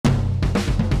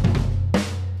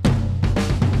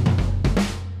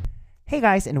Hey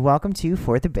guys, and welcome to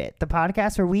For the Bit, the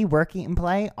podcast where we work, eat, and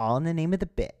play all in the name of the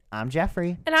bit. I'm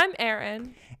Jeffrey. And I'm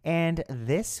Erin. And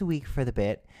this week for the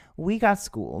bit, we got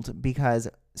schooled because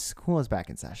school is back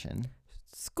in session.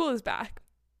 School is back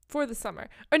for the summer.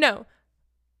 Or no.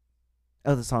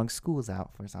 Oh, the song School's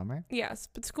Out for summer? Yes,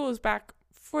 but school is back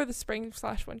for the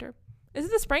spring/winter. Is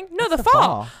it the spring? No, It's the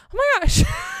fall. Oh my gosh.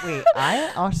 Wait,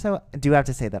 I also do have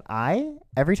to say that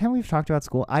every time we've talked about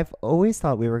school, I've always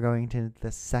thought we were going to the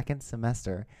second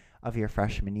semester of your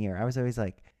freshman year. I was always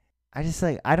like, I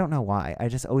don't know why. I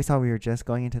just always thought we were just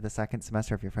going into the second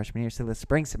semester of your freshman year. So the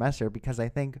spring semester, because I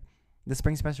think the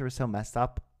spring semester was so messed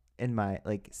up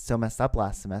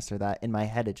last semester that in my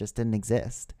head it just didn't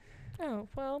exist. Oh,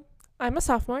 well, I'm a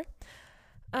sophomore.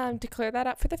 To clear that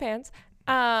up for the fans.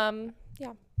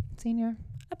 Yeah. Senior.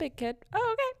 A big kid.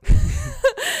 Oh,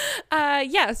 okay.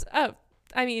 Yes. Oh,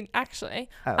 I mean, actually,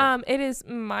 it is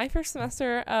my first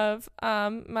semester of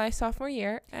my sophomore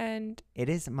year, and it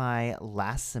is my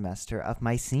last semester of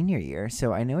my senior year.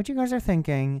 So I know what you guys are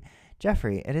thinking.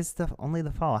 Jeffrey, it is only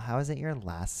the fall. How is it your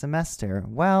last semester?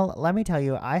 Well, let me tell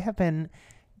you, I have been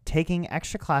taking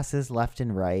extra classes left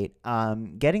and right,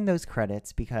 getting those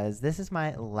credits because this is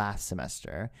my last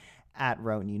semester at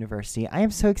Rowan University. I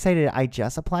am so excited. I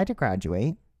just applied to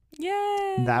graduate.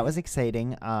 Yay! That was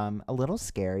exciting. A little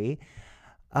scary.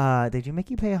 They do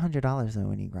make you pay $100 though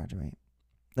when you graduate,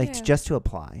 just to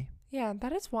apply. Yeah,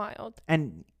 that is wild.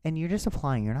 And you're just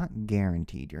applying. You're not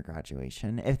guaranteed your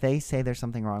graduation. If they say there's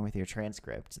something wrong with your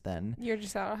transcript, then you're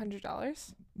just out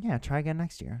 $100. Yeah, try again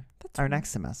next year. Next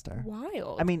semester.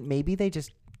 Wild. I mean, maybe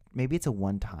it's a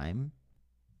one time.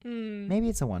 Maybe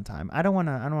it's a one time. I don't want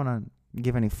to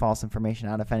give any false information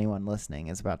out if anyone listening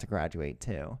is about to graduate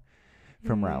too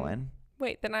from Rowan.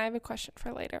 Wait, then I have a question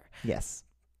for later. Yes.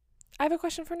 I have a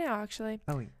question for now, actually.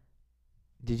 Oh, wait.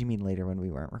 Did you mean later when we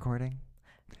weren't recording?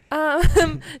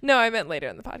 No, I meant later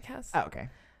in the podcast. Oh, okay.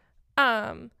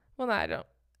 Well, no, I don't.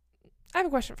 I have a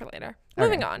question for later.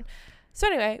 Moving on. So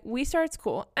anyway, we started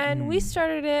school, and we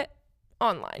started it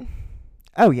online.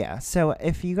 Oh, yeah. So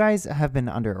if you guys have been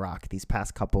under a rock these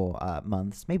past couple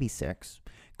months, maybe 6,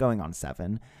 going on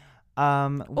 7.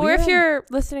 Or if you're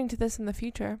listening to this in the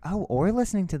future. Oh, or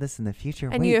listeing to this in the future.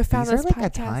 And you have found these this are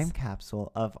like podcast. a time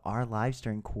capsule of our lives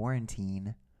during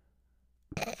quarantine.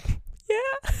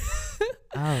 Yeah.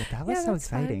 Oh, that was so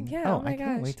exciting. Fun. Yeah, I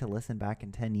can't wait to listen back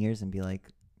in 10 years and be like,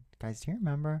 guys, do you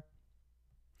remember?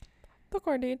 The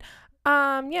quarantine.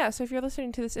 Yeah, so if you're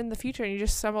listening to this in the future and you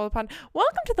just stumbled upon,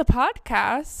 welcome to the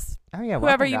podcast. Oh, yeah.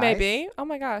 Whoever welcome, you guys. may be. Oh,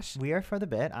 my gosh. We are For the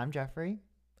Bit. I'm Jeffrey.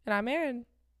 And I'm Erin.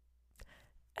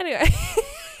 Anyway.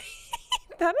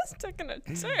 That has taken a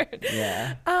turn.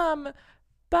 Yeah.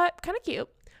 But kind of cute.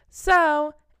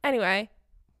 So, anyway,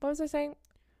 what was I saying?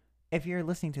 If you're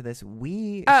listening to this,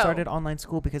 we started online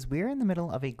school because we're in the middle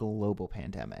of a global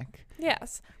pandemic.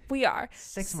 Yes, we are.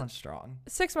 6 months strong.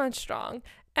 6 months strong.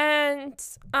 And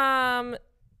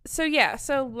so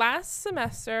last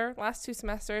 2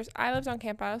 semesters, I lived on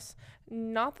campus.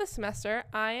 Not this semester.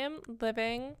 I am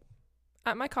living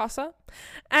at my casa.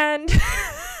 And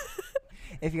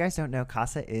if you guys don't know,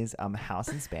 casa is house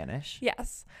in Spanish.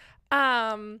 Yes.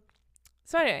 So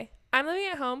anyway, I'm living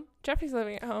at home. Jeffrey's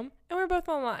living at home, and we're both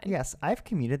online. Yes, I've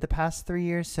commuted the past 3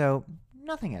 years, so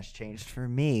nothing has changed for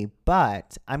me.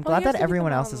 But I'm glad that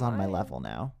everyone else is on my level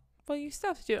now. Well, you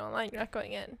still have to do it online. You're not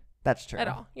going in. That's true. At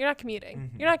all. You're not commuting.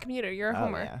 Mm-hmm. You're not a commuter. You're a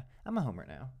homer. Yeah. I'm a homer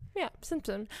now. Yeah,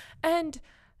 Simpson. And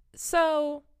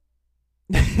so...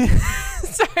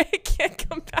 Sorry, I can't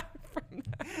come back from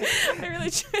that. I really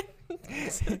tried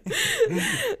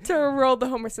to roll the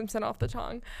Homer Simpson off the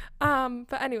tongue.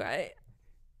 But anyway,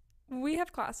 we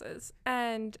have classes,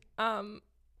 and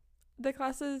the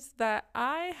classes that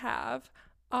I have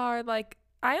are I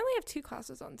only have 2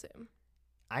 classes on Zoom.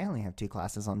 I only have 2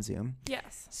 classes on Zoom.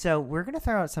 Yes. So we're going to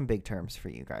throw out some big terms for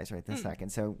you guys right this second.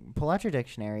 So pull out your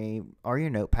dictionary or your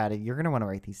notepad. You're going to want to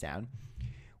write these down.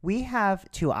 We have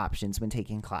 2 options when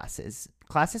taking classes.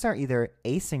 Classes are either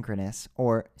asynchronous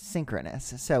or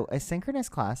synchronous. So a synchronous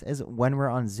class is when we're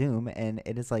on Zoom and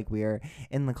it is like we're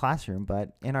in the classroom,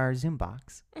 but in our Zoom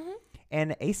box. Mm-hmm.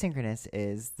 And asynchronous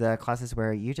is the classes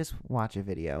where you just watch a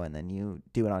video and then you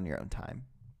do it on your own time.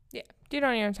 Yeah, do it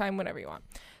on your own time whenever you want.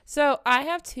 So I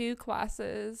have 2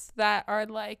 classes that are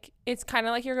it's kind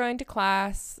of like you're going to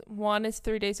class. One is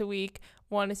 3 days a week.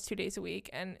 One is 2 days a week.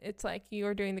 And it's like you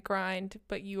are doing the grind,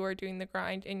 but you are doing the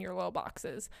grind in your little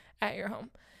boxes at your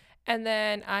home. And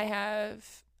then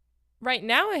right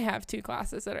now I have 2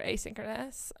 classes that are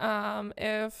asynchronous.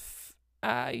 If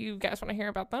you guys want to hear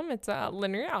about them, it's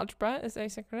linear algebra is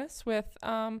asynchronous with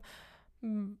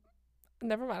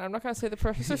never mind. I'm not gonna say the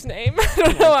professor's name. I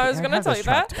don't know why I was gonna tell you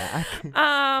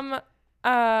that.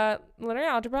 Linear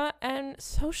algebra and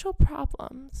social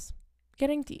problems.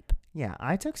 Getting deep. Yeah,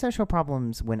 I took social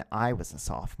problems when I was a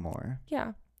sophomore.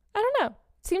 Yeah, I don't know.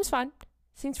 Seems fun.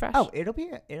 Seems fresh. Oh, it'll be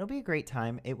a great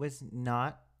time. It was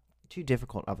not too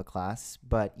difficult of a class,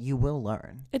 but you will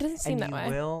learn. It doesn't seem that way.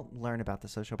 And you will learn about the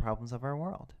social problems of our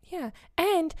world. Yeah.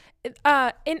 And in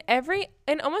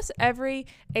almost every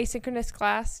asynchronous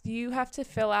class, you have to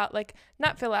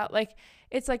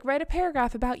it's like write a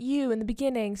paragraph about you in the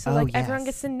beginning, so everyone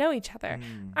gets to know each other.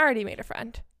 I already made a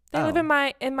friend. They live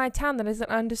in my town that is an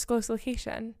undisclosed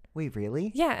location. Wait,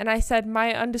 really? Yeah, and I said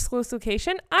my undisclosed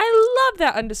location. I love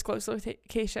that undisclosed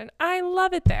location. I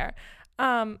love it there.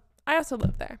 I also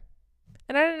live there.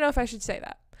 And I don't know if I should say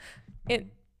that. In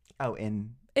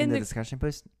the discussion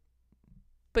post?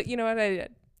 But you know what I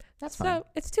did? That's fine. So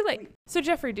it's too late. So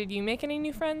Jeffrey, did you make any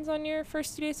new friends on your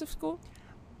first 2 days of school?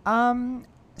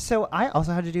 So I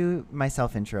also had to do my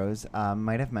self intros.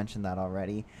 Might have mentioned that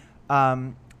already.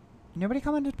 Nobody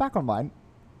commented back on mine.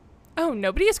 Oh,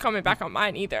 nobody has commented back on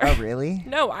mine either. Oh, really?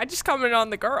 No, I just commented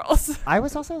on the girls. I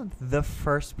was also the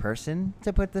first person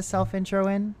to put the self intro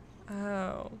in.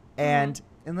 Oh. And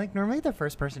like normally the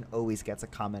first person always gets a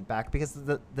comment back because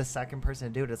the second person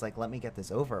to do it is like, let me get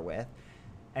this over with,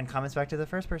 and comments back to the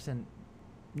first person.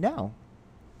 No.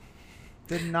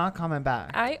 Did not comment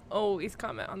back. I always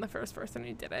comment on the first person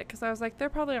who did it because I was like, they're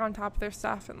probably on top of their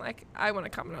stuff, and like I want to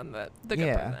comment on the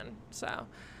good person.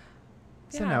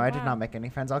 So no, I did not make any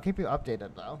friends. I'll keep you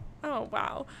updated though. Oh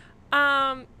wow.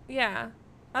 Yeah.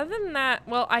 Other than that,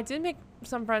 well, I did make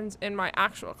some friends in my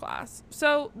actual class.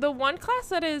 So the one class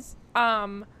that is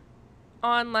on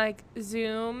like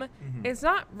Zoom, it's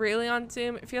not really on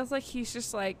Zoom. It feels like he's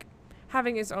just like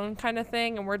having his own kind of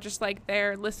thing, and we're just like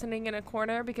there listening in a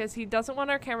corner because he doesn't want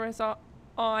our cameras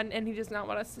on and he does not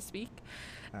want us to speak.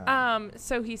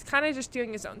 So he's kind of just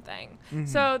doing his own thing.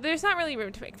 So there's not really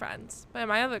room to make friends. But in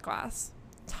my other class,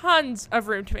 tons of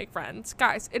room to make friends.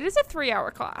 Guys, it is a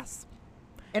 3-hour class.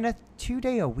 In a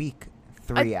 2-day-a-week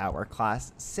 3-hour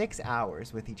class, 6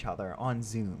 hours with each other on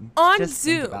Zoom.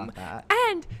 Think about that.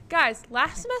 And guys,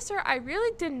 last semester I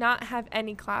really did not have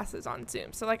any classes on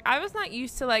Zoom. So like I was not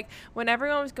used to like when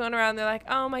everyone was going around, they're like,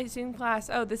 oh, my Zoom class,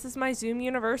 oh, this is my Zoom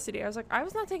university. I was like, I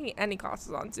was not taking any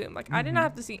classes on Zoom. Like I did not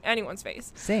have to see anyone's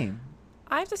face. Same.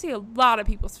 I have to see a lot of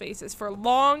people's faces for a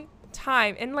long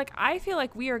time, and like I feel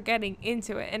like we are getting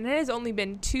into it, and it has only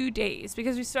been 2 days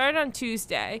because we started on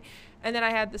Tuesday, and then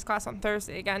I had this class on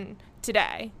Thursday again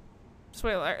today.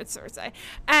 Spoiler, it's Thursday.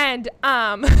 And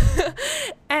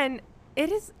and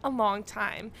it is a long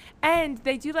time. And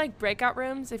they do like breakout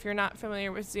rooms. If you're not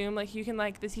familiar with Zoom, like you can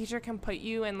like the teacher can put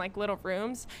you in like little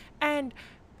rooms, and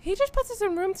he just puts us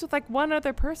in rooms with like one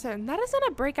other person. That isn't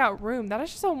a breakout room. That is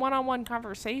just a one-on-one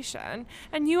conversation,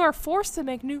 and you are forced to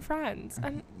make new friends.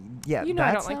 And yeah, you know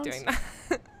I don't like doing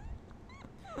that.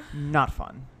 Not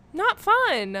fun. Not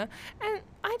fun. And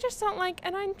I just don't like,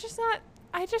 and I'm just not,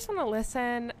 I just want to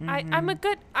listen.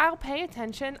 I'll pay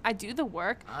attention. I do the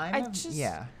work. I'm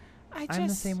the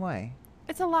same way.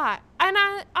 It's a lot. And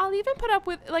I'll even put up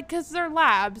with, like, because they're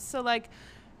labs. So,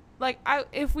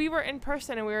 if we were in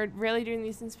person and we were really doing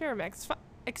these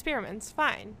experiments,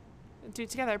 fine. Do it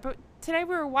together. But today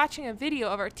we were watching a video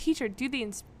of our teacher do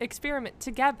the experiment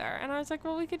together. And I was like,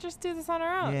 well, we could just do this on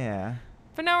our own. Yeah.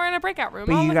 But now we're in a breakout room.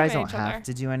 But you guys don't have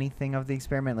to do anything of the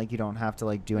experiment? Like, you don't have to,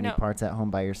 like, do any parts at home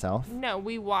by yourself? No,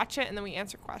 we watch it and then we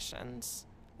answer questions.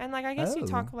 And, like, I guess you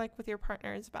talk, like, with your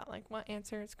partners about, like, what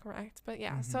answer is correct. But,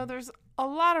 yeah, so there's a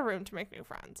lot of room to make new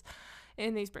friends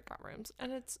in these breakout rooms.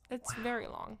 And it's very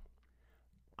long.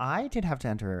 I did have to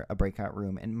enter a breakout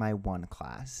room in my one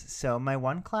class. So my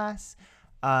one class,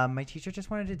 my teacher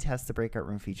just wanted to test the breakout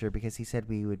room feature because he said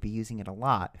we would be using it a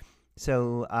lot.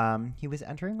 So he was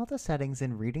entering all the settings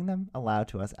and reading them aloud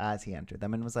to us as he entered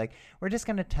them and was like, we're just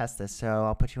going to test this, so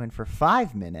I'll put you in for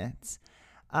 5 minutes.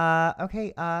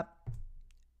 Okay,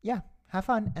 yeah, have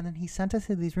fun. And then he sent us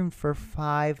to these rooms for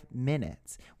 5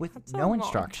 minutes with no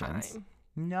instructions.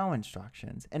 No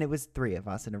instructions. And it was 3 of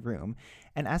us in a room.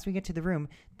 And as we get to the room,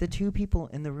 the 2 people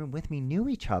in the room with me knew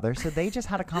each other, so they just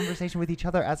had a conversation with each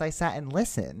other as I sat and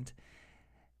listened.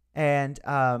 And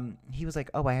he was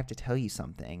like, oh, I have to tell you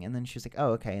something. And then she was like, oh,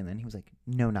 okay. And then he was like,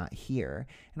 no, not here.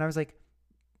 And I was like,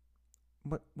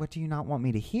 what do you not want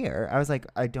me to hear? I was like,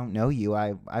 I don't know you.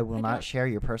 I will not share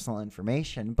your personal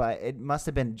information, but it must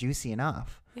have been juicy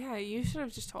enough. Yeah, you should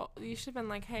have just told. You should have been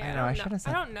like, hey, I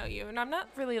don't know you. And I'm not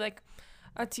really like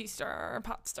a tea stirrer or a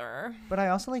pot stirrer. But I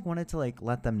also like wanted to like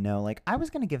let them know like I was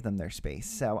gonna give them their space.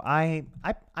 So I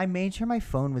made sure my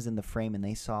phone was in the frame and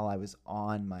they saw I was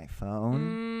on my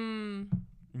phone.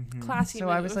 Classy So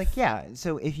move. I was like, yeah.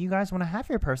 So if you guys want to have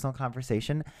your personal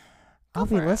conversation, I'll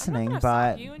be for it. listening. I'm not But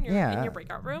gonna stop you in your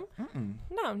breakout room. Mm-mm.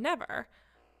 No, never.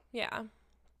 Yeah.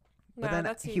 But No,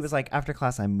 then he was like, after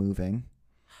class, I'm moving.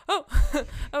 Oh,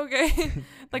 okay.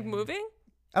 Like moving?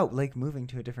 Oh, like moving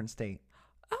to a different state.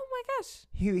 Oh my gosh.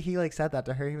 He like said that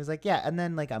to her. He was like, yeah. And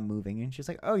then like I'm moving, and she was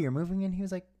like, oh, you're moving, and he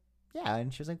was like, yeah.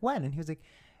 And she was like, when? And he was like,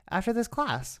 after this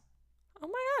class. Oh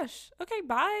my gosh. Okay,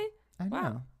 bye. I know.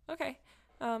 Wow. Okay.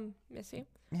 Miss you.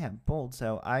 Yeah, bold.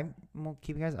 So I will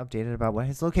keep you guys updated about what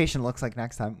his location looks like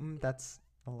next time. That's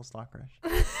a little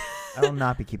stalkerish. I will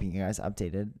not be keeping you guys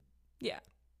updated. Yeah,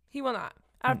 he will not.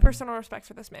 Out of personal respect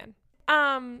for this man.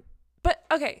 But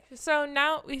okay, so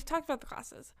now we've talked about the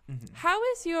classes. How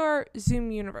is your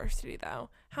Zoom University though?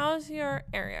 How's your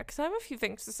area? Because I have a few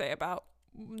things to say about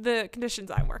the conditions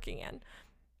I'm working in.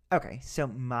 Okay, so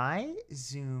my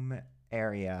Zoom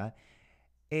area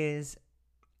is,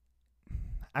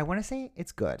 I want to say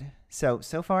it's good. So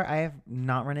far I have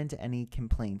not run into any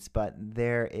complaints, but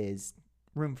there is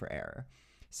room for error.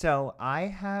 So I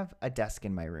have a desk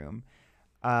in my room.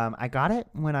 I got it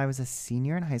when I was a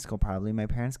senior in high school, probably. My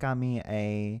parents got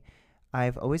me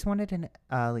I've always wanted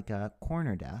like a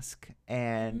corner desk,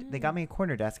 and they got me a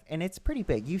corner desk, and it's pretty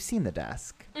big. You've seen the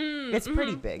desk. It's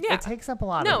pretty big. Yeah. It takes up a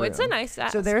lot of room. No, it's a nice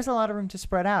desk. So there's a lot of room to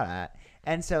spread out at.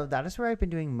 And so that is where I've been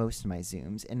doing most of my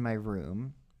Zooms, in my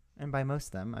room. And by most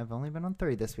of them, I've only been on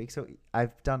 3 this week. So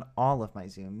I've done all of my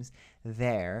Zooms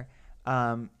there.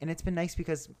 And it's been nice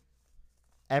because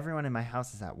everyone in my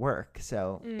house is at work.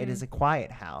 So it is a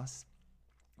quiet house.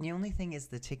 The only thing is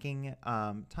the ticking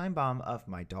time bomb of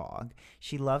my dog.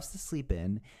 She loves to sleep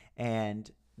in, and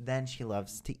then she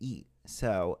loves to eat.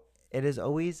 So it is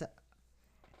always,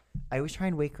 I always try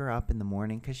and wake her up in the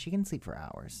morning because she can sleep for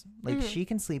hours. Like she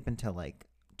can sleep until like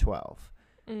 12,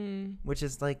 which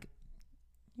is like,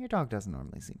 your dog doesn't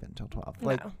normally sleep until 12.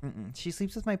 Like, she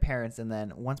sleeps with my parents, and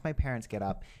then once my parents get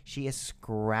up, she is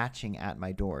scratching at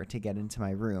my door to get into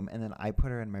my room, and then I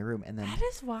put her in my room, and then that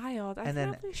is wild. and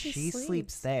then she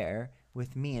sleeps there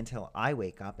with me until I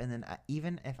wake up, and then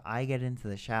even if I get into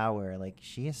the shower, like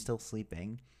she is still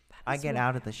sleeping. I get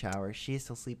out of the shower, she is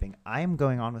still sleeping. I am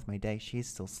going on with my day, she is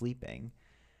still sleeping.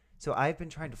 So I've been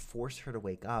trying to force her to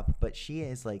wake up, but she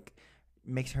is like,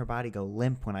 makes her body go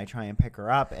limp when I try and pick her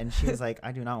up, and she's like,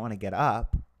 I do not want to get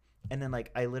up. And then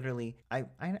like I literally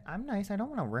I'm nice, I don't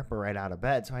want to rip her right out of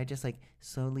bed, so I just like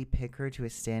slowly pick her to a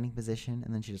standing position,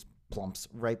 and then she just plumps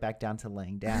right back down to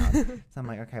laying down. So I'm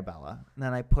like, okay, Bella. And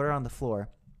then I put her on the floor,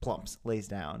 plumps, lays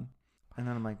down. And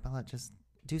then I'm like, Bella, just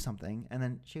do something. And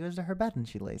then she goes to her bed and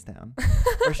she lays down.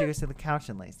 Or she goes to the couch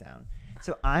and lays down.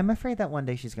 So I'm afraid that one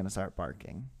day she's going to start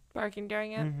barking. Barking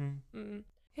during it?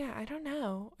 Yeah, I don't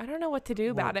know. I don't know what to do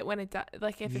about it when it does.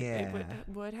 Like, if it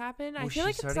would happen. I feel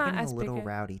like it's not as big. She started getting a little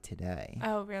rowdy today.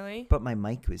 Oh, really? But my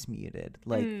mic was muted.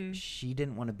 Like, she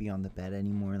didn't want to be on the bed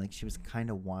anymore. Like, she was kind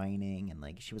of whining, and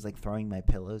like she was like throwing my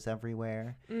pillows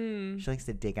everywhere. She likes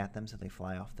to dig at them so they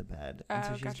fly off the bed. And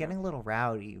so she was getting a little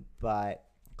rowdy. But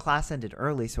class ended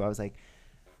early, so I was like,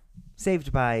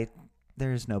 saved by,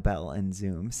 there's no bell in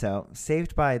Zoom, so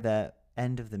saved by the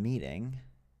end of the meeting.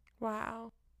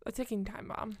 Wow. A ticking time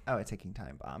bomb. Oh, a ticking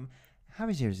time bomb. How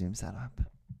was your Zoom setup?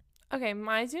 Okay,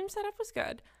 my Zoom setup was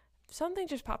good. Something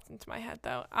just popped into my head,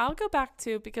 though. I'll go back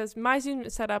to, because my Zoom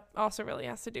setup also really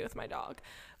has to do with my dog.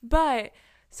 But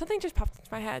something just popped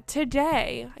into my head.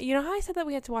 Today, you know how I said that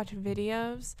we had to watch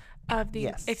videos of the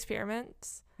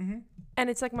experiments? And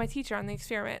it's like my teacher on the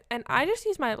experiment. And I just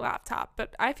use my laptop.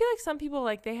 But I feel like some people,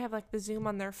 like, they have, like, the Zoom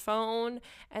on their phone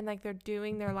and, like, they're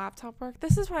doing their laptop work.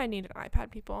 This is why I need an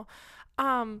iPad, people.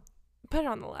 Put it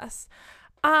on the list.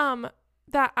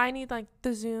 That I need like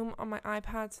the Zoom on my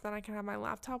iPad so that I can have my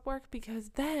laptop work, because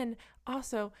then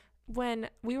also when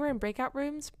we were in breakout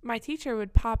rooms, my teacher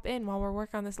would pop in while we're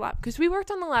working on this lab, because we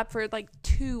worked on the lab for like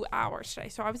 2 hours today.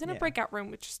 So I was in a breakout room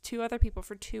with just 2 other people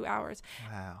for 2 hours.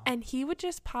 Wow. And he would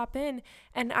just pop in,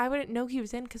 and I wouldn't know he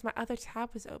was in because my other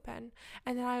tab was open.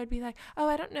 And then I would be like, oh,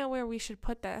 I don't know where we should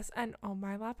put this. And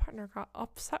my lab partner got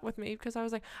upset with me because I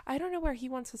was like, I don't know where he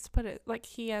wants us to put it. Like,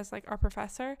 he has like our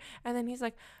professor. And then he's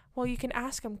like, well, you can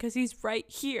ask him because he's right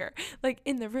here, like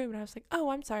in the room. And I was like, oh,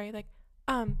 I'm sorry. Like,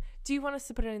 do you want us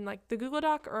to put it in like the Google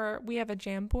Doc, or we have a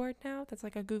Jamboard now that's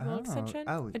like a Google extension?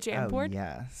 A Jamboard?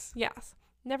 Yes. Yes.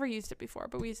 Never used it before,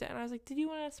 but we used it. And I was like, did you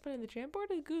want us to put it in the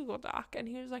Jamboard or the Google Doc? And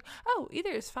he was like, oh,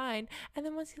 either is fine. And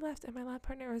then once he left, and my lab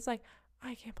partner was like,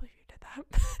 I can't believe you did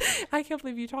that. I can't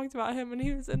believe you talked about him when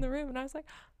he was in the room. And I was like,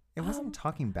 It wasn't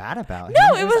talking bad about him.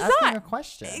 No, it was asking not. A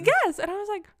question. Yes. And I was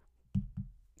like,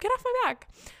 get off my back.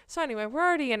 So anyway, we're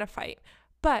already in a fight.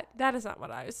 But that is not what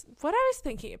I was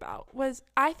thinking about. Was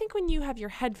I think when you have your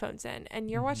headphones in and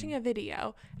you're watching a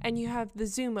video and you have the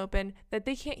Zoom open, that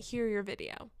they can't hear your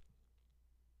video.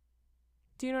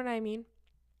 Do you know what I mean?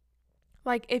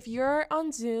 Like if you're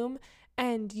on Zoom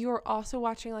and you're also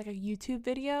watching like a YouTube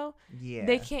video,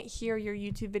 they can't hear your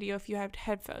YouTube video if you have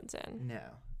headphones in. No.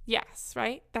 Yes,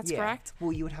 right? That's correct.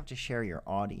 Well, you would have to share your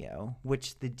audio,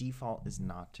 which the default is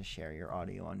not to share your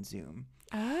audio on Zoom.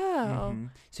 Oh.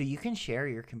 So you can share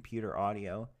your computer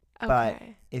audio, Okay. but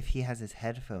if he has his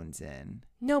headphones in.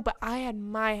 No, but I had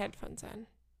my headphones in.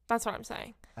 That's what I'm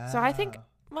saying. So I think,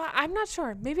 well, I'm not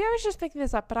sure. Maybe I was just picking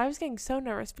this up, but I was getting so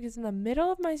nervous because in the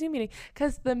middle of my Zoom meeting,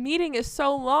 because the meeting is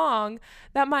so long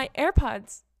that my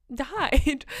AirPods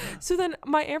died. So then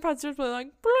my AirPods just were like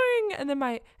bling, and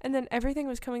then everything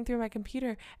was coming through my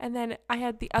computer, and then I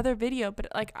had the other video, but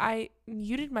like I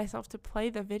muted myself to play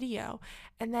the video,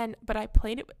 and then but I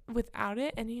played it without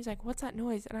it, and he's like, "What's that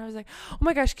noise?" And I was like, "Oh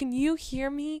my gosh, can you hear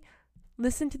me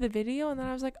listen to the video?" And then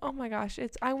I was like, "Oh my gosh,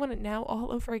 it's I Want It Now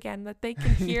all over again, that they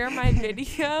can hear my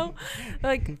video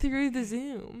like through the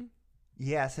Zoom."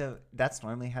 Yeah, so that's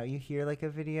normally how you hear like a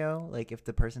video. Like if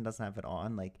the person doesn't have it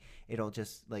on, like it'll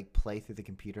just like play through the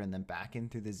computer and then back in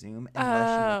through the Zoom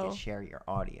unless you like share your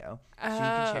audio. So you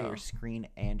can share your screen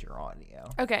and your audio.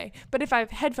 Okay, but if I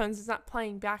have headphones, it's not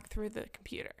playing back through the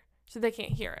computer, so they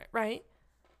can't hear it, right?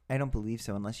 I don't believe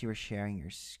so unless you were sharing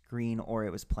your screen or it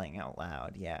was playing out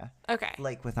loud. Yeah. Okay.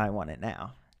 Like with I Want It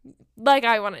Now. Like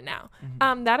I Want It Now.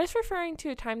 That is referring to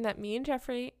a time that me and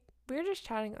Jeffrey, we were just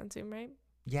chatting on Zoom, right?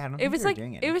 Yeah, I don't It think was we were like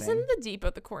doing anything. it was in the deep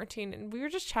of the quarantine, and we were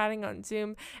just chatting on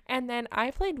Zoom. And then I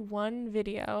played one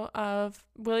video of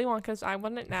Willy Wonka's "I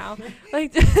Want It Now,"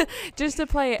 like just to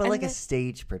play it. But and like then, a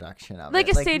stage production of like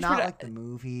it. a stage not produ- like the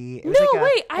movie. It No, was like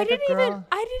wait, I didn't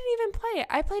even play it.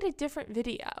 I played a different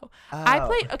video. I Oh.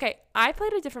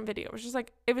 played a different video. It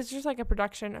was just like a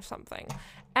production of something.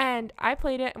 And I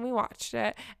played it and we watched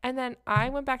it. And then I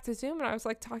went back to Zoom and I was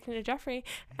like talking to Jeffrey,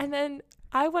 and then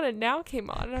I Want It Now came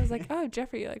on, and I was like, "Oh,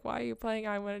 Jeffrey, like, why are you playing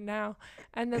I Want It Now?"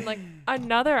 And then like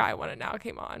another I Want It Now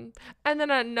came on, and then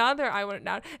another I Want It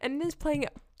Now, and it is playing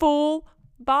at full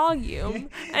volume,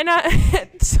 and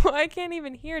so I can't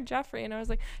even hear Jeffrey. And I was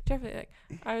like, "Jeffrey, like,"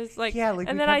 I was like, Yeah, like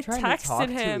and we then I kept trying to talk texted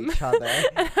him, to each other.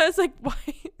 and I was like,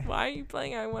 "Why are you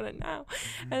playing I Want It Now?"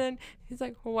 And then he's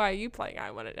like, "Well, why are you playing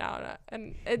I Want It Now?"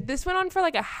 And this went on for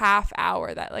like a half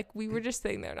hour. That like we were just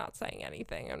sitting there not saying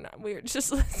anything, and we were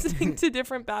just listening to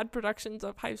different bad productions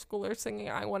of high schoolers singing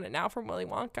 "I Want It Now" from Willy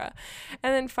Wonka.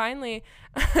 And then finally,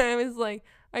 I was like,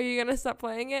 "Are you gonna stop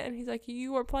playing it?" And he's like,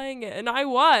 "You were playing it." And I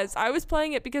was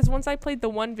playing it because once I played the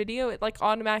one video, it like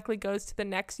automatically goes to the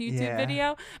next YouTube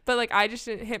video. But like I just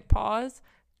didn't hit pause.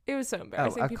 It was so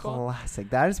embarrassing. Classic.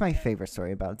 That is my favorite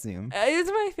story about Zoom. It's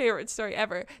my favorite story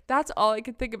ever. That's all I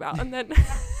could think about. And then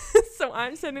so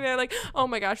I'm sitting there like, oh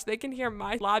my gosh, they can hear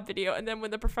my live video. And then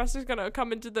when the professor's going to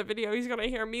come into the video, he's going to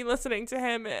hear me listening to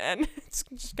him. And it's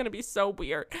just going to be so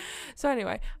weird. So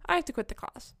anyway, I have to quit the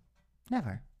class.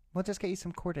 Never. We'll just get you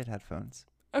some corded headphones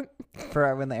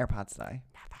for when the AirPods die.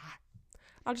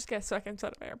 I'll just get a second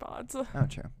set of AirPods. Oh,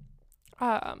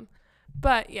 true.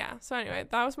 But yeah, so anyway,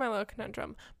 that was my little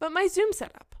conundrum. But my Zoom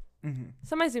setup.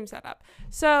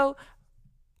 So,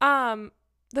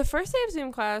 the first day of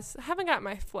Zoom class, I haven't got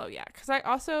my flow yet because I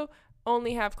also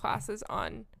only have classes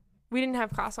we didn't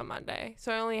have class on Monday,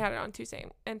 so I only had it on Tuesday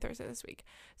and Thursday this week.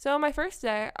 So my first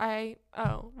day, I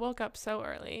woke up so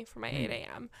early for my 8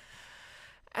 a.m.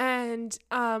 And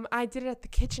I did it at the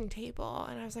kitchen table,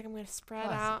 and I was like, I'm going to spread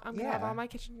out. I'm going to have all my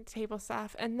kitchen table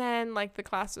stuff. And then like the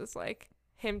class was like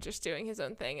him just doing his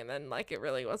own thing, and then like it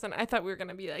really wasn't. I thought we were going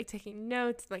to be like taking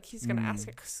notes, like he's going to ask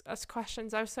us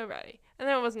questions. I was so ready. And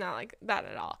then it was not like that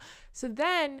at all. So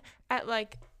then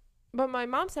but my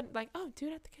mom said like, "Oh, do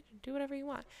it at the kitchen, do whatever you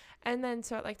want." And then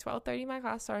so at like 12:30 my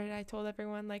class started. I told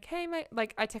everyone like, "Hey,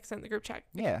 I texted in the group chat,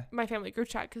 my family group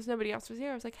chat, because nobody else was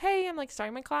here. I was like, "Hey, I'm like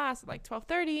starting my class at like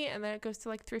 12:30, and then it goes to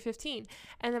like 3:15."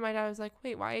 And then my dad was like,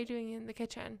 "Wait, why are you doing it in the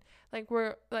kitchen? Like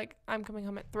I'm coming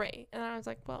home at 3." And I was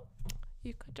like, "Well,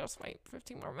 you could just wait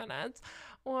 15 more minutes,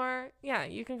 or yeah,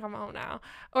 you can come home now,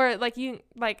 or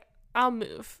I'll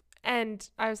move." And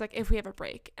I was like, "If we have a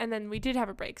break." And then we did have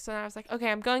a break. So then I was like,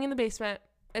 "Okay, I'm going in the basement.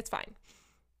 It's fine."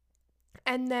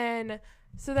 And then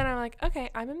I'm like, "Okay,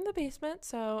 I'm in the basement."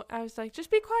 So I was like, "Just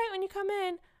be quiet when you come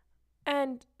in."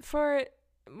 And for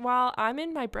while I'm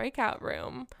in my breakout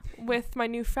room with my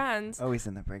new friends. Always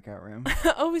in the breakout room.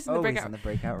 Always in the Always breakout. in the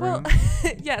breakout Well,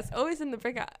 room. yes, always in the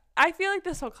breakout. I feel like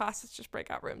this whole class is just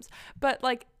breakout rooms. But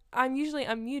like I'm usually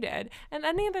unmuted, and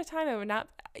any other time I would not.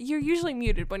 You're usually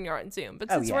muted when you're on Zoom, but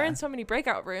since we're in so many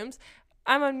breakout rooms,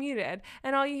 I'm unmuted,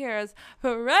 and all you hear is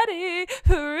 "Ready,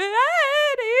 ready."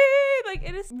 Like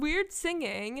it is weird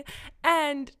singing,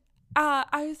 and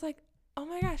I was like, "Oh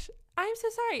my gosh, I'm so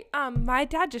sorry. My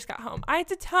dad just got home. I had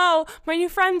to tell my new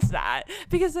friends that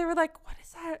because they were like, "What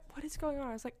is that? What is going on?"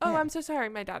 I was like, "Oh, I'm so sorry.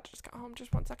 My dad just got home.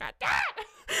 Just 1 second." Dad,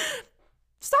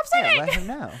 stop singing. Yeah, let him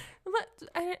know.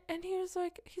 And he's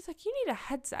like, you need a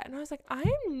headset. And I was like, I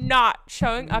am not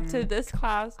showing up to this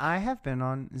class. I have been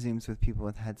on Zooms with people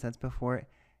with headsets before. It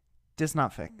does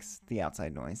not fix the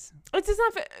outside noise. It does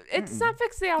not. It does not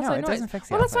fix the outside noise. No, it doesn't fix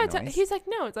the outside noise. He's like,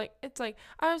 no. It's like.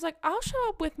 I was like, I'll show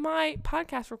up with my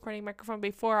podcast recording microphone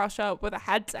before I'll show up with a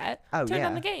headset. Oh, Turn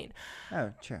on the gain.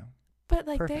 Oh, true. But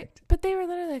like Perfect. they were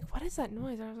literally like, what is that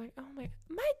noise? And I was like, oh my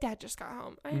dad just got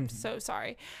home. I am so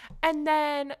sorry. And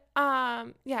then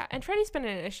and Freddie's been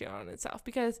an issue on itself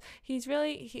because he's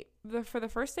really for the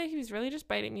first day he was really just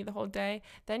biting me the whole day.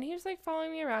 Then he was like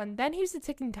following me around. Then he was a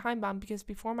ticking time bomb because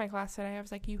before my class today I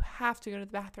was like, you have to go to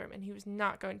the bathroom, and he was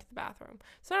not going to the bathroom.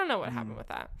 So I don't know what happened with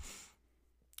that.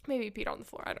 Maybe he peed on the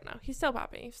floor. I don't know. He's still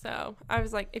poppy. So I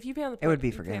was like, if you pee on the floor, it would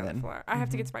be forgiven. I have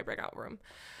to get to my breakout room.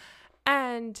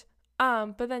 And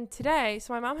but then today,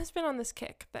 so my mom has been on this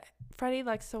kick that Freddie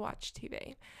likes to watch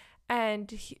TV.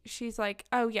 And she's like,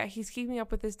 oh, yeah, he's keeping up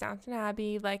with his Downton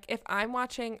Abbey. Like, if I've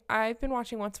been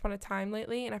watching Once Upon a Time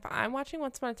lately. And if I'm watching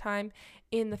Once Upon a Time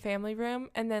in the family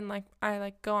room, and then, like, I,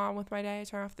 like, go on with my day, I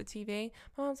turn off the TV.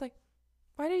 My mom's like,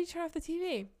 why did you turn off the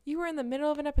TV? You were in the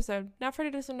middle of an episode. Now Freddie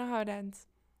doesn't know how it ends.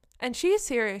 And she is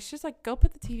serious. She's like, go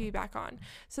put the TV back on.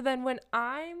 So then when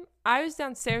I was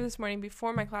downstairs this morning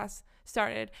before my class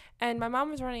started, and my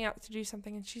mom was running out to do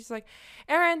something, and she's like,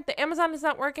 Erin, the Amazon is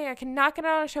not working. I cannot get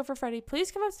on a show for Freddie.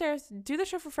 Please come upstairs, do the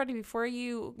show for Freddie before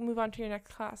you move on to your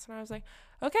next class. And I was like,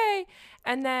 okay.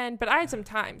 And then, but I had some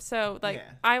time. So like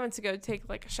I went to go take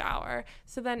like a shower.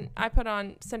 So then I put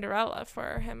on Cinderella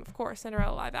for him, of course,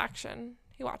 Cinderella live action.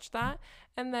 He watched that.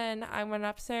 And then I went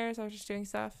upstairs. I was just doing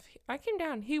stuff. I came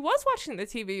down. He was watching the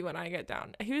TV when I get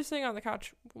down. He was sitting on the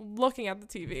couch looking at the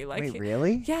TV. Like, wait,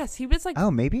 really? Yes. He was like, oh,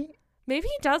 maybe he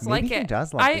does maybe like he it.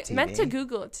 Does like the TV. I meant to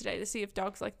Google it today to see if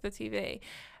dogs like the TV.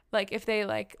 Like if they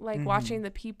like watching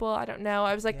the people. I don't know.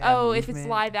 I was like, if it's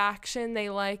live action, they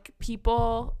like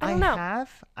people. I don't know.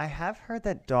 I have heard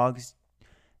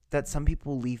that some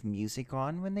people leave music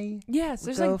on when they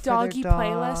there's like doggy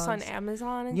playlists on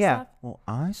Amazon and stuff. Well,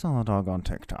 I saw a dog on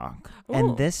TikTok. Ooh.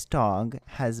 And this dog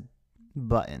has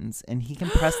buttons, and he can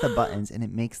press the buttons, and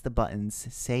it makes the buttons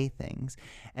say things.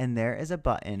 And there is a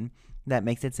button that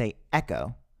makes it say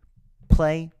echo,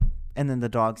 play, and then the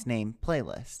dog's name,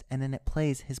 playlist, and then it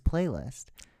plays his playlist.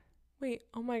 Wait,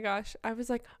 oh my gosh. I was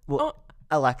like,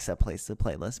 Alexa plays the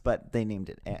playlist, but they named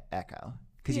it Echo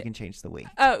because you can change the we.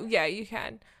 Oh, yeah, you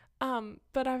can.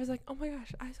 But I was like, oh my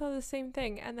gosh, I saw the same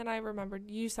thing. And then I remembered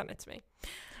you sent it to me.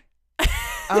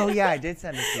 Oh, yeah, I did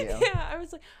send it to you. Yeah, I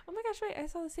was like, oh my gosh, wait, I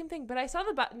saw the same thing. But I saw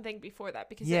the button thing before that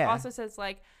because it also says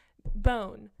like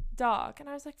bone, dog. And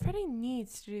I was like, Freddie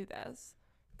needs to do this.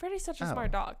 Freddie's such a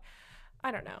smart dog.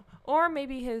 I don't know. Or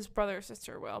maybe his brother or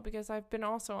sister will, because I've been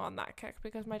also on that kick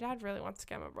because my dad really wants to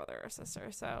get him a brother or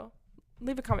sister. So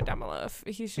leave a comment down below if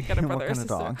he should get a brother or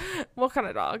sister. What kind of dog? What kind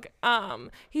of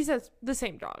dog? He says the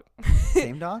same dog.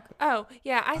 Same dog? Oh,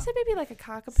 yeah. I said maybe like a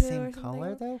cockapoo same or something.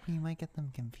 color, though? We might get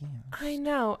them confused. I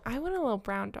know. I want a little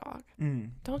brown dog.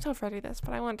 Don't tell Freddie this,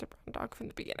 but I wanted a brown dog from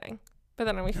the beginning. But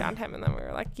then we found him, and then we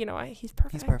were like, you know what? He's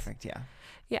perfect. He's perfect, yeah.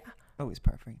 Yeah. Always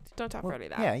perfect. Don't tell Freddie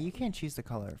that. Yeah, you can't choose the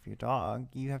color of your dog.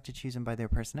 You have to choose them by their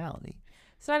personality.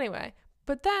 So anyway,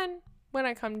 but then when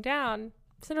I come down,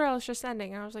 Cinderella's just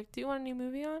ending. And I was like, do you want a new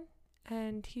movie on?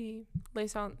 And he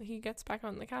gets back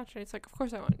on the couch, and it's like, of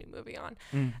course I want a new movie on.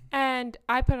 And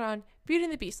I put on Beauty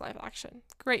and the Beast live action.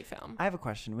 Great film. I have a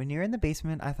question. When you're in the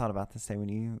basement, I thought about this day when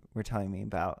you were telling me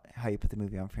about how you put the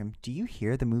movie on for him. Do you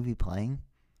hear the movie playing?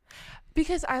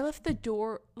 Because I left the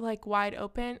door like wide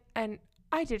open, and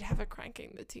I did have it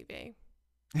cranking the TV.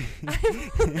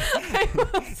 I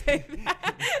will say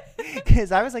that.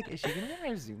 Because I was like, is she going to get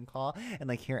on a Zoom call and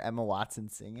like hear Emma Watson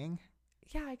singing?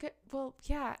 Yeah, I could. Well,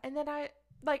 yeah. And then I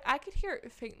could hear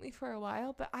it faintly for a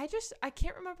while, but I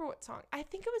can't remember what song. I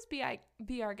think it was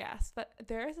Be Our Guest. But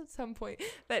there is at some point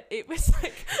that it was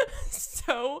like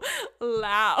so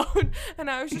loud, and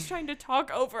I was just trying to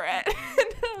talk over it.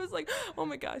 And I was like, oh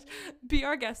my gosh, Be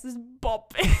Our Guest is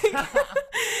bumping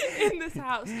in this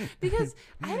house. Because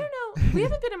I don't know, we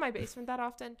haven't been in my basement that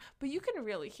often, but you can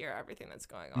really hear everything that's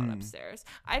going on upstairs.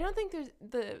 I don't think there's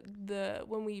the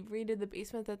when we redid the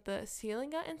basement that the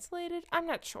ceiling got insulated. I'm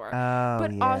not sure.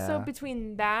 But also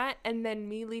between that and then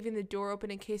me leaving the door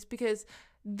open in case, because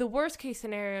the worst case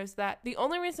scenario is that the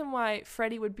only reason why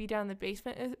Freddie would be down in the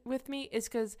basement with me is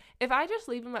because if I just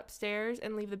leave him upstairs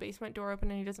and leave the basement door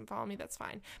open and he doesn't follow me, that's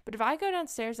fine. But if I go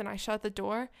downstairs and I shut the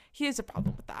door, he has a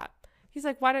problem with that. He's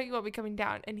like, why don't you want me coming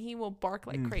down? And he will bark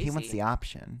like crazy. He wants the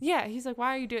option. Yeah, he's like,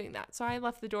 why are you doing that? So I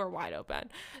left the door wide open.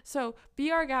 So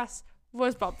Be Our Guest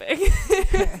was bumping.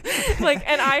 Like,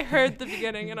 and I heard the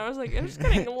beginning and I was like, it's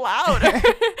getting louder.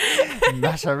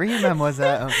 Ma chérie,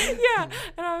 mademoiselle. Yeah.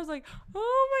 And I was like,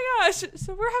 oh my gosh.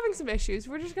 So we're having some issues.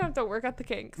 We're just gonna have to work out the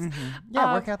kinks.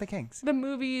 Yeah, work out the kinks. The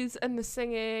movies and the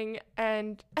singing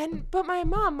but my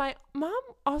mom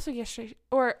also yesterday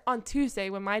or on Tuesday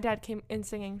when my dad came in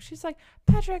singing, she's like,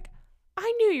 Patrick,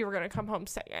 I knew you were going to come home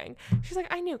singing. She's like,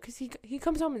 I knew, because he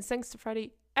comes home and sings to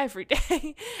Freddie every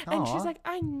day. And she's like,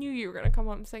 I knew you were going to come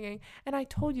home singing. And I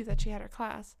told you that she had her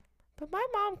class. But my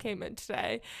mom came in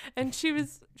today and she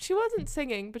wasn't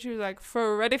singing, but she was like,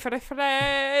 Freddie, Freddie,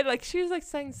 Freddie. Like, she was like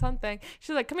saying something.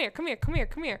 She was like, come here, come here, come here,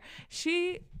 come here.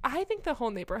 I think the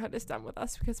whole neighborhood is done with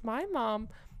us because my mom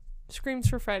screams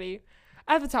for Freddie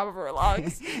at the top of her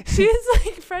lungs. She's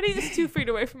like, Freddie is 2 feet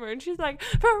away from her and she's like,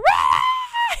 Freddie!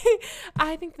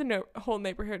 I think the whole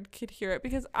neighborhood could hear it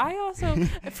because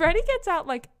Freddie gets out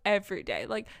like every day.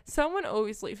 Like someone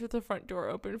always leaves with the front door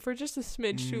open for just a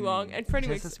smidge too long, and Freddie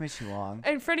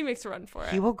makes a run for it.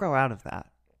 He will grow out of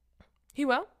that. He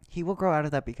will? He will grow out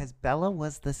of that because Bella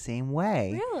was the same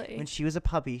way. Really? When she was a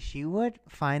puppy, she would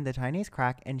find the tiniest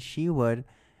crack and she would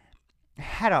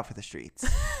head out for the streets.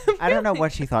 Really? I don't know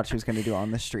what she thought she was going to do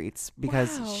on the streets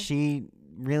because she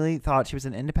really thought she was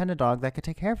an independent dog that could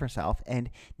take care of herself. And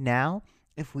now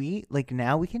we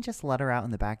can just let her out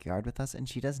in the backyard with us and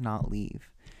she does not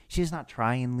leave. She does not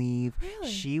try and leave.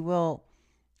 Really? She will,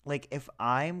 like, if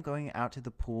I'm going out to the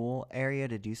pool area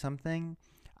to do something,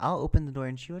 I'll open the door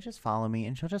and she will just follow me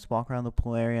and she'll just walk around the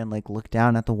pool area and like look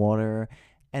down at the water.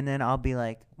 And then I'll be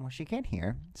like, well, she can't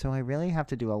hear, so I really have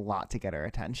to do a lot to get her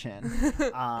attention.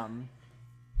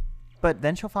 But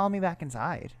then she'll follow me back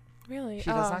inside. Really? She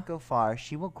does not go far.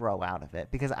 She will grow out of it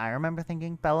because I remember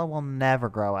thinking Bella will never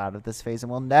grow out of this phase and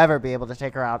we'll never be able to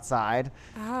take her outside.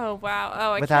 Oh, wow.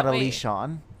 Oh, without a leash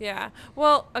on. Yeah.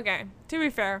 Well, okay. To be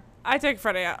fair, I take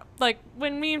Freddie out. Like,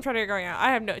 when me and Freddie are going out,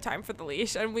 I have no time for the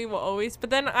leash, and we will always. But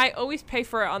then I always pay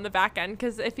for it on the back end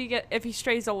because if he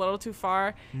strays a little too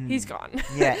far, he's gone.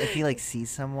 Yeah, if he like sees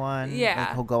someone,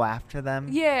 like, he'll go after them.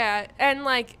 Yeah, and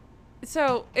like,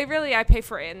 so I pay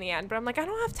for it in the end. But I'm like, I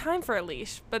don't have time for a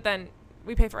leash. But then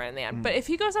we pay for it in the end. But if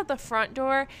he goes out the front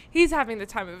door, he's having the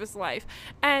time of his life.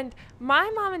 And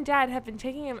my mom and dad have been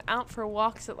taking him out for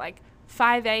walks at like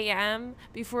 5 a.m.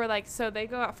 before, like, so they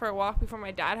go out for a walk before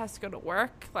my dad has to go to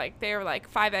work. Like, they were like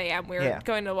 5 a.m. we were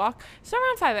going to walk. So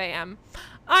around 5 a.m.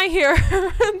 I hear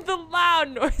the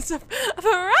loud noise of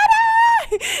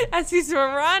Freddie as he's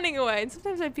running away. And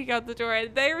sometimes I peek out the door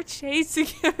and they were chasing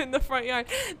him in the front yard.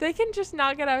 They can just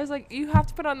not get out. I was like, you have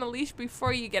to put on the leash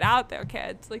before you get out there,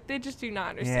 kids. Like, they just do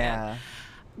not understand. Yeah.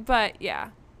 But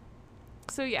yeah.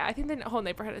 So yeah, I think the whole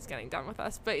neighborhood is getting done with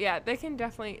us. But yeah, they can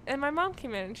definitely. And my mom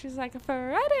came in and she's like,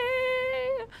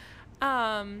 Freddie.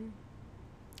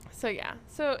 So yeah,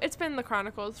 so it's been the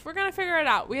Chronicles. We're gonna figure it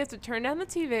out. We have to turn down the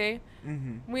TV.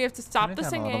 Mm-hmm. We have to stop the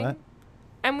singing,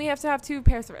 and we have to have 2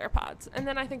 pairs of AirPods. And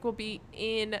then I think we'll be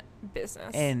in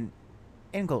business. And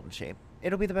in golden shape.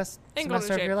 It'll be the best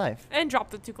semester of your life. And drop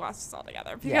the 2 classes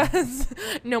altogether because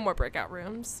no more breakout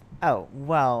rooms. Oh,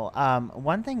 well,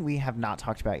 one thing we have not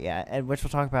talked about yet, and which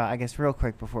we'll talk about, I guess, real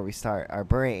quick before we start our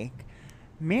break.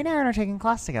 Me and Aaron are taking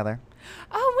class together.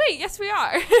 Oh, wait. Yes, we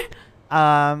are.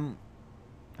 I'm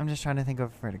just trying to think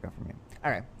of where to go from here.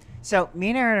 All right. So me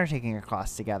and Aaron are taking a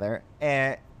class together.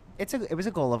 It was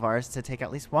a goal of ours to take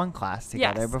at least one class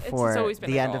together before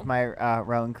the end of my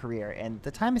rowing career, and the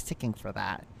time is ticking for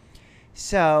that.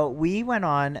 So we went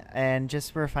on and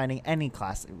just were finding any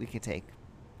class that we could take.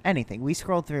 Anything. We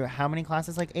scrolled through how many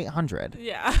classes? Like 800.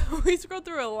 Yeah, we scrolled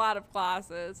through a lot of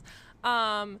classes.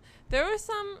 There was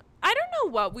some, I don't know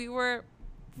what we were,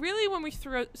 really when we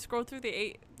scrolled through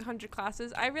the 800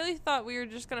 classes, I really thought we were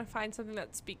just going to find something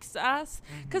that speaks to us.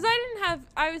 Because that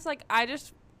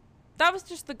was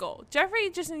just the goal. Jeffrey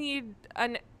just needed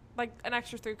an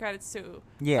extra 3 credits to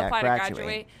apply to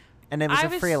graduate. And it was a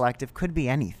free elective. Could be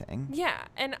anything. Yeah,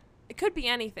 and it could be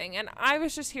anything. And I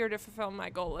was just here to fulfill my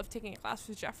goal of taking a class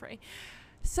with Jeffrey.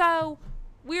 So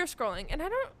we were scrolling, and I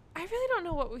really don't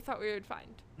know what we thought we would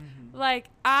find. Mm-hmm. Like,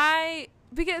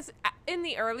 because in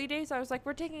the early days, I was like,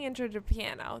 we're taking intro to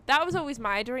piano. That was always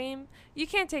my dream. You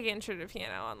can't take intro to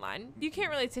piano online. You can't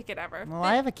really take it ever. Well,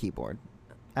 I have a keyboard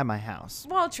at my house.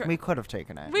 Well, true. We could have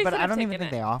taken it, We but could I have don't even taken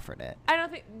think it. they offered it. I don't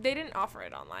think they didn't offer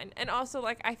it online. And also,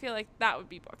 like, I feel like that would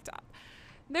be booked up.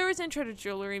 There was intro to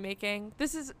jewelry making.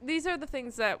 These are the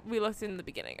things that we looked in the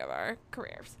beginning of our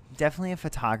careers. Definitely a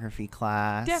photography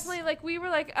class. Definitely, like, we were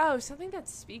like, oh, something that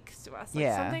speaks to us. Like,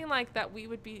 Yeah. something like that we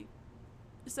would be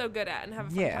so good at and have a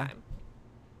fun Yeah. time.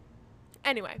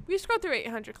 Anyway, we scrolled through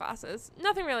 800 classes.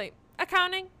 Nothing really.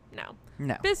 Accounting? No.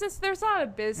 No. Business? There's a lot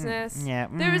of business. Yeah.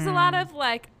 There was a lot of,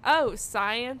 like, oh,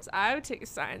 science. I would take a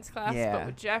science class, Yeah. but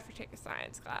would Jeffrey take a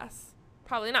science class?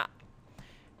 Probably not.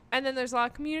 And then there's a lot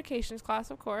of communications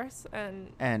class, of course,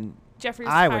 and Jeffrey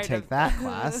was I would tired take of- that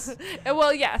class.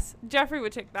 Well, yes, Jeffrey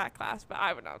would take that class, but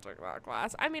I would not take that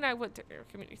class. I mean, I would take a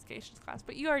communications class,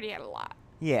 but you already had a lot.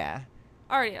 Yeah.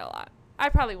 Already had a lot. I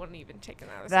probably wouldn't even take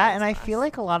another That, and science I feel class.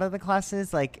 like a lot of the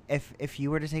classes, like if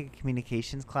you were to take a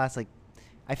communications class, like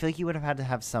I feel like you would have had to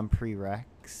have some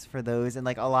prereqs for those, and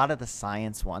like a lot of the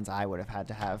science ones, I would have had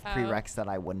to have Oh. prereqs that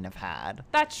I wouldn't have had.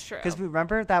 That's true. Because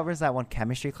remember that was that one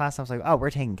chemistry class. I was like, oh, we're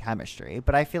taking chemistry,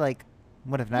 but I feel like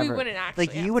would have never. we wouldn't actually.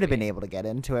 Like you have would to have been be. able to get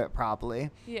into it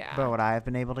probably, Yeah. but would I have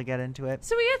been able to get into it?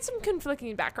 So we had some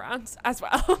conflicting backgrounds as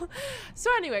well. So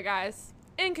anyway, guys,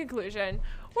 in conclusion,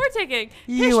 we're taking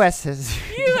U.S.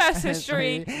 history. U.S.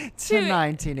 history to to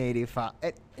 1985.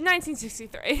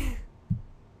 1963.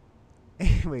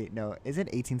 Wait, no, is it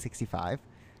 1865?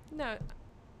 No,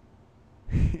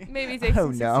 maybe it's Oh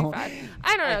 1865. no,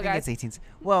 I don't know, think guys. it's 18.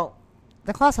 Well,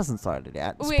 the class hasn't started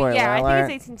yet. Wait, Spoiler yeah, alert. I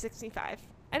think it's 1865.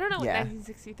 I don't know what Yeah.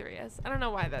 1963 is. I don't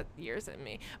know why that year's in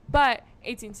me, but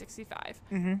 1865.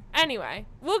 Mm-hmm. Anyway,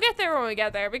 we'll get there when we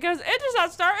get there because it does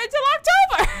not start until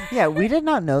October. Yeah, we did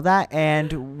not know that,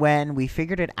 and when we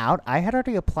figured it out, I had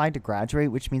already applied to graduate,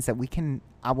 which means that we can.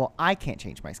 Well, I can't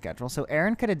change my schedule, so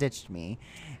Aaron could have ditched me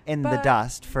in the But-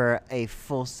 dust for a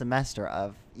full semester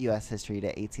of U.S. history to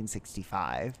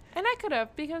 1865. And I could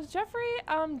have because Jeffrey,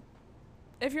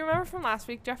 if you remember from last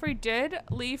week, Jeffrey did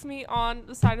leave me on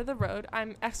the side of the road.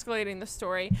 I'm escalating the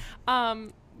story.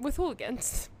 With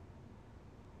hooligans.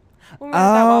 When we were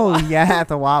at that Oh, Wawa. yeah, at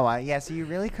the Wawa. Yeah, so you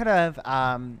really could have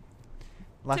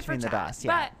left Tit me in for the tat. dust.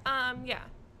 Yeah.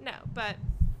 But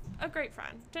a great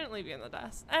friend didn't leave you in the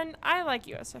dust, and I like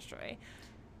U.S. history.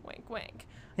 Wink, wink.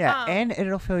 Yeah, Um, and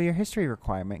it'll fill your history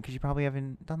requirement because you probably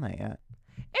haven't done that yet.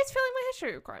 It's filling my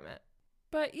history requirement.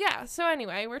 But yeah, so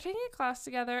anyway, we're taking a class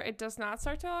together. It does not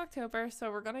start till October, so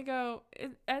we're gonna go.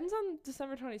 It ends on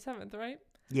December 27th, right?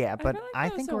 Yeah, but feel like I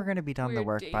that was think a we're going to be done the weird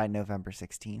work date. by November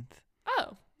 16th.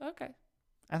 Oh, okay.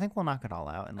 I think we'll knock it all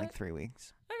out in like Uh, 3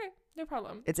 weeks. Okay, no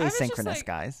problem. It's I was just asynchronous, like-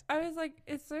 guys. I was like,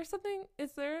 is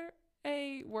there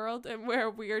a world where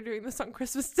we are doing this on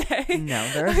Christmas Day? No,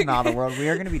 there is not a world. We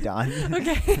are going to be done.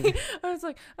 Okay. I was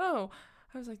like,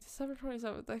 December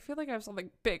 27th. I feel like I have something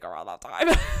big around that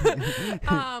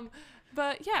time.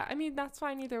 But yeah, I mean, that's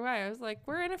fine either way. I was like,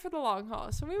 we're in it for the long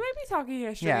haul. So we might be talking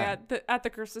history Yeah. at the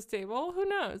Christmas table. Who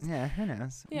knows? Yeah, who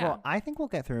knows? Yeah. Well, I think we'll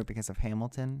get through it because of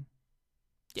Hamilton.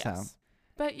 Yes. So,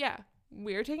 But yeah,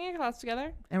 we're taking a class together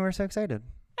and and we're so excited.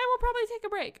 we'll probably take a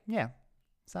break. Yeah.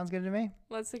 Sounds good to me.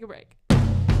 Let's take a break.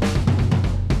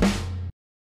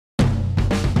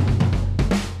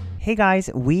 Hey guys,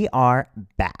 we are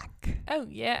back. Oh,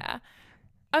 yeah.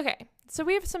 Okay. So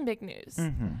we have some big news.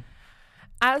 Mm-hmm.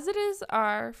 As it is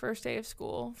our first day of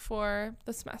school for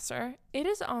the semester, it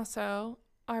is also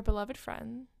our beloved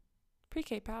friend,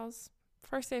 Pre-K Pal's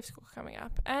first day of school coming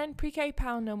up, and Pre-K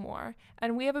Pal no more.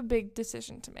 And we have a big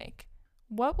decision to make.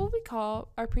 What will we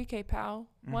call our Pre-K Pal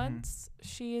once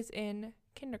she is in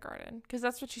kindergarten? Because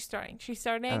that's what she's starting. She's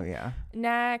starting Oh, yeah.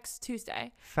 next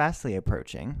Tuesday. Fastly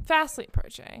approaching. Fastly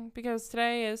approaching, because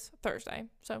today is Thursday,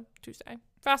 so Tuesday.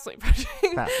 Fastly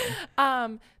approaching.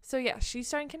 Fastly. So yeah, she's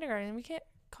starting kindergarten, and we can't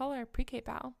call her Pre-K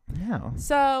Pal. No.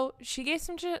 So she gave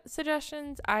some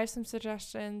suggestions. I have some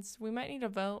suggestions. We might need a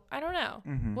vote. I don't know.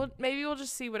 Mm-hmm. Maybe we'll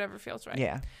just see whatever feels right.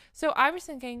 Yeah. So I was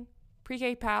thinking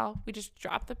Pre-K Pal. We just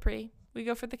drop the pre. We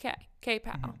go for the K. K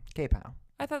Pal. Mm-hmm. K-Pal.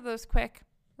 I thought that was quick.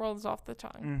 Rolls off the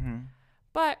tongue. Mm-hmm.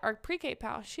 But our Pre-K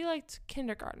Pal, she liked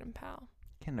Kindergarten Pal.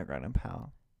 Kindergarten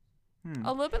pal.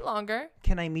 A little bit longer.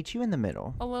 Can I meet you in the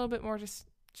middle A little bit more just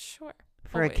sure.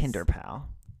 for always. a kinder pal?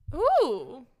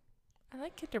 Ooh. I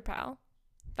like Kinder Pal.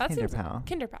 That Kinder seems pal.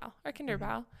 Kinder Pal or Kinder Mhm.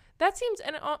 Pal. That seems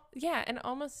and it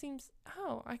almost seems.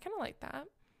 Oh, I kind of like that.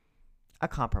 A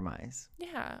compromise.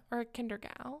 Yeah, or a Kinder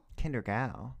Gal. Kinder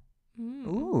gal. Mm.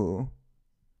 Ooh.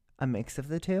 A mix of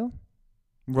the two?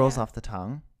 Rolls Yeah. off the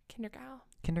tongue. Kindergal.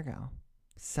 Kindergal.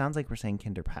 Sounds like we're saying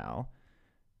Kinderpal,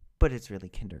 but it's really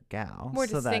Kindergal. More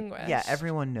so that, yeah, distinguished.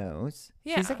 everyone knows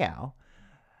she's a Yeah. gal.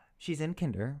 She's in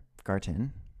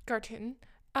kindergarten.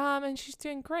 And she's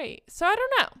doing great. So I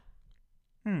don't know.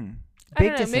 Big I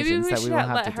don't know. decisions Maybe we that should we will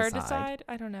have let to her decide. decide.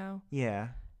 I don't know. Yeah.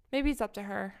 Maybe it's up to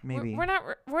her. Maybe. We're not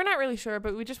really sure,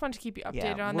 but we just want to keep you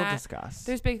updated Yeah, on we'll that. discuss.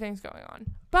 There's big things going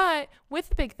on. But with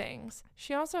the big things,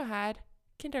 she also had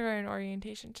kindergarten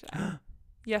orientation today.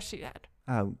 Yes, she did.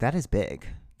 Oh, that is big.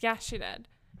 Yeah, she did.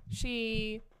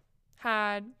 She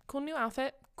had cool new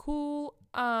outfit, cool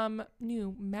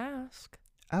new mask.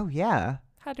 Oh, yeah.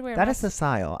 Had to wear a That mask. is the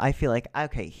style. I feel like,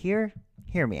 okay, hear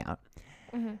me out.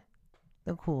 Mm-hmm.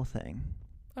 The cool thing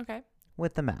Okay.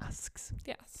 with the masks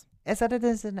Yes. is that it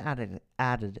is an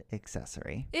added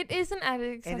accessory. It is an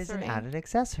added accessory. It is an added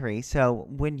accessory. So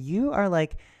when you are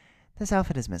like, this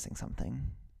outfit is missing something,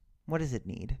 what does it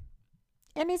need?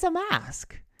 It needs a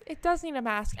mask. It does need a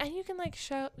mask, and you can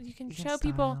show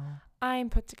people style. I'm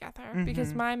put together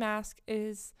because Mhm. my mask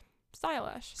is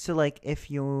stylish. So like if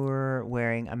you're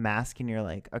wearing a mask and you're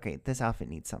like, okay, this outfit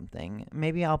needs something,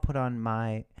 maybe I'll put on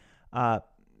my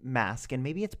mask and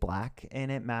maybe it's black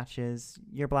and it matches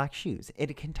your black shoes.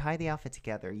 It can tie the outfit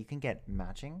together. You can get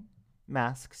matching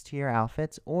masks to your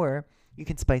outfits, or you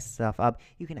can spice stuff up.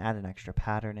 You can add an extra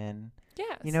pattern in.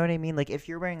 Yes. You know what I mean? Like if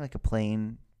you're wearing like a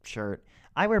plain shirt,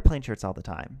 I wear plain shirts all the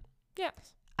time.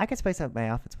 Yes. I could spice up my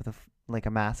outfits with a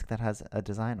mask that has a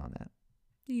design on it.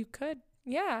 You could.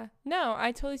 Yeah. No,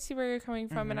 I totally see where you're coming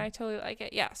from, and Mhm. I totally like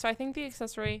it. Yeah. So I think the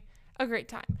accessory, a great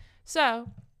time.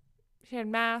 So she had a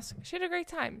mask. She had a great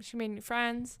time. She made new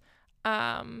friends.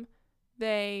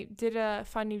 They did a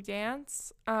fun new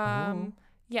dance. Oh.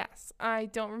 Yes. I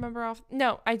don't remember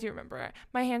No, I do remember it.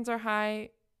 My hands are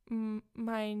high.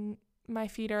 My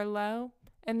feet are low.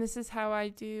 And this is how I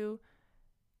do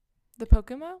the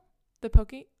Pokemo? The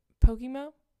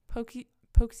Pokemo?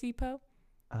 Poxipo?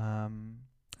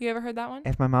 You ever heard that one?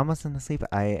 If my mom wasn't asleep,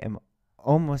 I am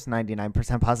almost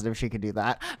 99% positive she could do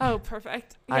that. Oh,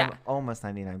 perfect. Yeah. I'm almost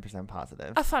 99%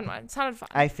 positive. A fun one. Sounded fun.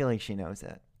 I feel like she knows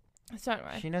it. So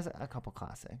anyway. She knows a couple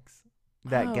classics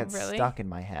that Oh, get really? stuck in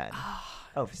my head.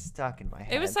 Oh, stuck in my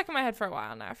head. It was stuck in my head for a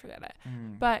while. Now I forget it.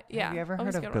 Mm. But yeah. Have you ever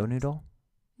always heard of good Go ones. Noodle?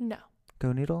 No.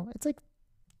 Go Noodle? It's like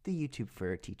the YouTube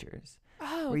for teachers,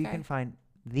 Oh, where you okay. can find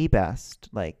the best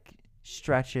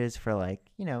stretches for a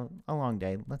long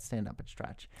day. Let's stand up and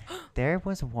stretch. There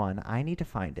was one. I need to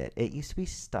find it. It used to be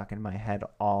stuck in my head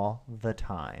all the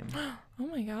time. Oh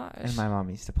my gosh. And my mom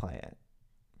used to play it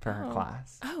for her Oh.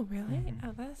 class. Oh, really? Mhm.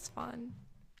 Oh, that's fun.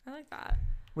 I like that.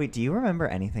 Wait, do you remember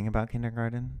anything about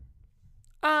kindergarten?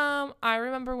 I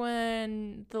remember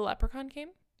when the leprechaun came.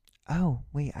 Oh,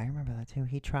 wait, I remember that too.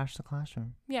 He trashed the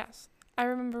classroom. Yes. I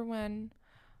remember when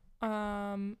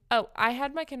I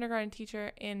had my kindergarten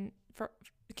teacher for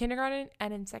kindergarten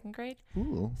and in second grade.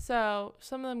 Ooh. So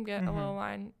some of them get a Mhm. little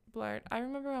line blurred. I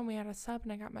remember when we had a sub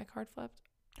and I got my card flipped.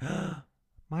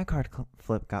 My card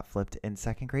got flipped in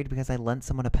second grade because I lent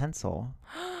someone a pencil.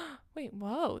 Wait,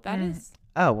 whoa, that Mm. is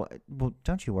Oh, well,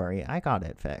 don't you worry. I got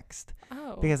it fixed.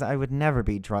 oh. Because I would never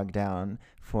be drugged down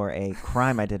for a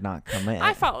crime I did not commit.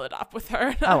 I followed up with her.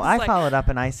 And Oh, was I like, followed up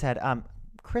and I said,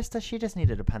 Krista, she just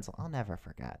needed a pencil. I'll never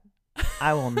forget.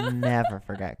 I will never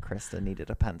forget Krista needed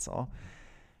a pencil.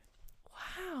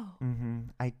 Wow.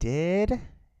 I did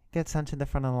get sent to the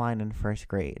front of the line in first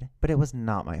grade, but it was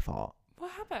not my fault.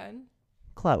 What happened?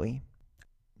 Chloe.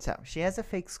 So she has a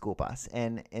fake school bus,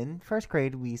 and in first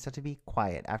grade, we used to have to be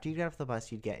quiet. After you get off the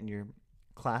bus, you'd get in your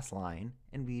class line,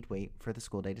 and we'd wait for the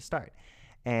school day to start.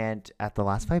 And at the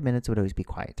last 5 minutes, it would always be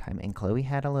quiet time. And Chloe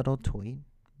had a little toy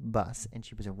bus, and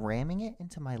she was ramming it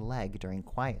into my leg during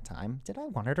quiet time. Did I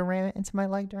want her to ram it into my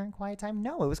leg during quiet time?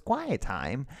 No, it was quiet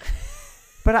time.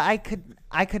 But I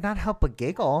could not help but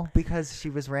giggle because she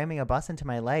was ramming a bus into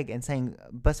my leg and saying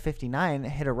bus 59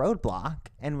 hit a roadblock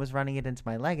and was running it into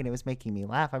my leg, and it was making me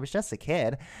laugh. I was just a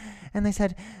kid. And they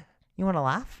said, "You want to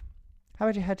laugh? How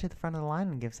about you head to the front of the line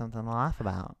and give something to laugh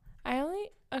about?"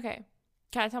 Okay.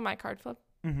 Can I tell my card flip?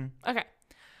 Mm-hmm. Okay.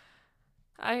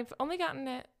 I've only gotten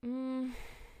it.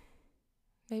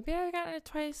 Maybe I've gotten it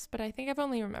twice, but I think I've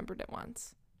only remembered it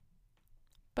once.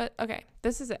 But okay,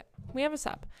 this is it. We have a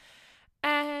sub.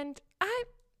 And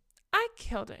I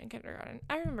killed it in kindergarten.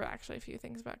 I remember actually a few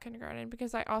things about kindergarten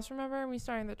because I also remember we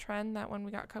started the trend that when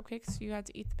we got cupcakes, you had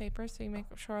to eat the paper so you make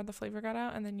sure the flavor got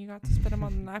out, and then you got to spit them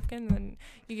on the napkin, and then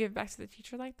you give it back to the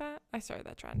teacher like that. I started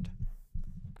that trend.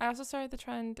 I also started the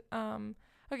trend.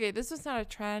 Okay, this was not a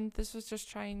trend. This was just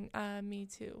trying me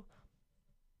to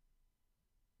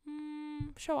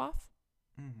show off,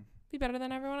 Mm-hmm. be better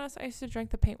than everyone else. I used to drink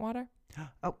the paint water.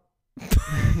 Oh.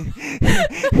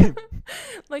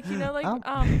 Like, you know, like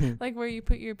Oh. like where you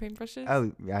put your paintbrushes.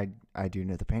 Oh, I do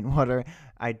know the paint water.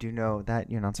 I do know that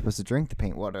you're not supposed to drink the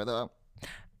paint water though.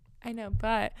 I know,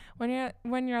 but when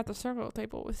you're at the circle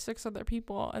table with 6 other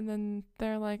people, and then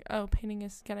they're like, "Oh, painting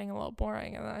is getting a little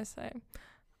boring," and then I say,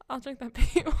 "I'll drink that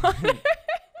paint water."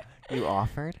 You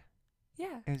offered?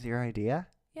 Yeah, It was your idea?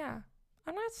 yeah.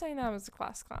 I'm not saying that I was a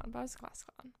class clown, but I was a class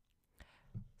clown.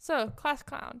 So, class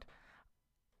clown.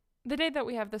 The day that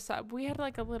we have the sub, we had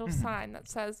like a little sign that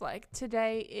says like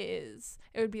today is.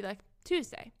 It would be like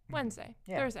Tuesday, Wednesday,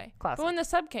 Yeah, Thursday. classic. But when the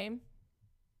sub came,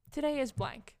 today is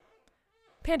blank.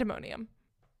 Pandemonium.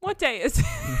 What day is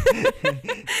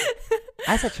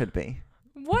As it should be.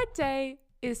 What day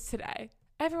is today?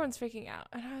 Everyone's freaking out.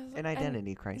 And I was An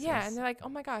identity crisis. Yeah, and they're like, "Oh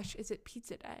my gosh, is it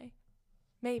pizza day?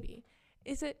 Maybe.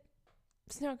 Is it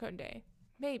snow cone day?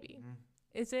 Maybe.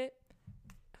 Is it,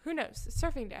 who knows,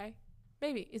 surfing day?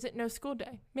 Maybe. Is it no school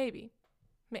day? Maybe.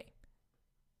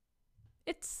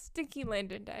 It's Stinky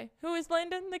Landon Day. Who is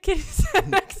Landon? The kid who sat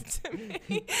next to me.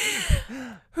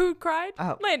 Who cried?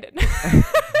 Oh. Landon.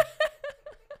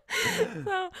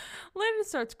 So Landon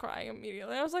starts crying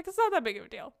immediately. I was like, it's not that big of a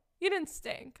deal. You didn't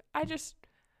stink.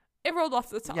 It rolled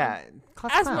off the tongue. Yeah,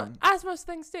 class clown. As most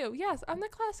things do. Yes, I'm the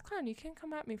class clown. You can't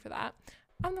come at me for that.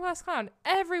 I'm the class clown.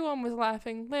 Everyone was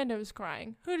laughing. Landon was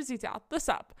crying. Who does he tell? The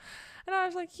sub. And I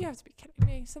was like, you have to be kidding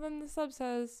me. So then the sub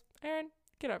says, Aaron,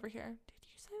 get over here. Did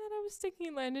you say that I was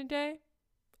Stinky Landon Day?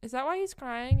 Is that why he's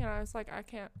crying? And I was like, I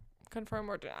can't confirm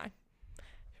or deny.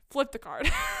 Flip the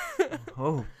card.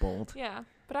 Oh, bold. Yeah.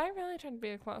 But I really tried to be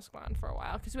a class clown for a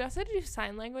while because we also had to do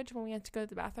sign language when we had to go to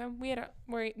the bathroom. We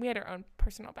had our own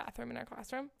personal bathroom in our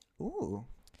classroom. Ooh.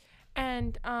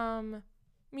 And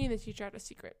me and the teacher had a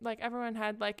secret. Like everyone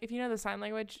had like, if you know the sign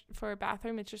language for a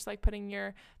bathroom, it's just like putting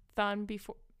your thumb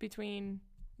between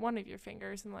one of your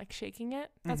fingers and like shaking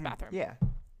it. That's bathroom. Yeah.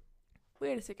 We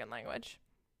had a second language.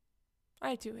 I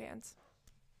had 2 hands.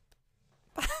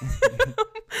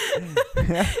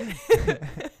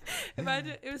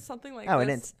 Imagine it was something like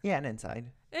this. An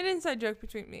inside. An inside joke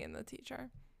between me and the teacher.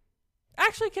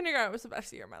 Actually, kindergarten was the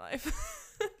best year of my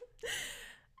life.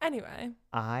 Anyway.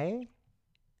 I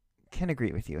can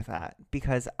agree with you with that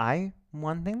because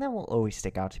one thing that will always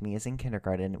stick out to me is in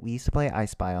kindergarten, we used to play I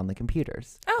Spy on the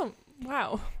computers. Oh,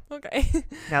 wow. Okay.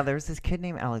 Now, there was this kid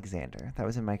named Alexander that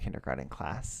was in my kindergarten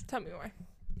class. Tell me more.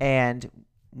 And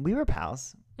we were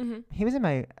pals. Mm-hmm. He was in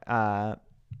my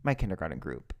my kindergarten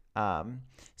group.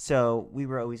 So we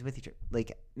were always with each other.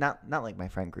 Like, not like my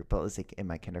friend group, but it was like in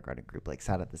my kindergarten group, like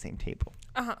sat at the same table.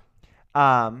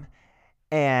 Uh-huh.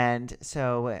 And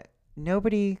so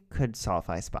nobody could solve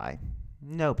I Spy.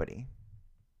 Nobody.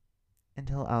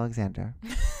 Until Alexander.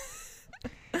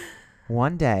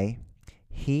 One day,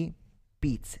 he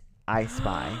beats I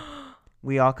Spy.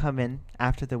 We all come in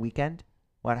after the weekend.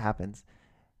 What happens?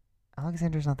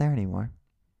 Alexander's not there anymore.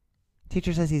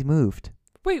 Teacher says he's moved.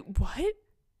 Wait, what?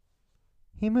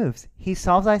 He moves. He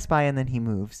solves I Spy and then he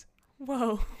moves.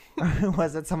 Whoa.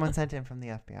 Was it someone sent in from the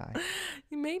FBI?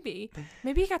 Maybe.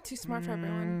 Maybe he got too smart for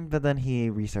everyone. But then he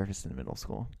resurfaced in middle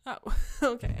school. Oh,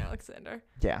 okay, Alexander.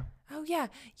 Yeah. Oh, yeah.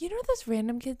 You know those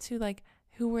random kids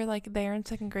who were like there in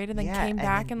 2nd grade and then came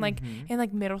back in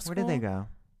middle school? Where did they go?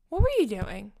 What were you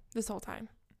doing this whole time?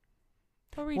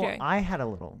 What were you doing? I had a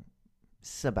little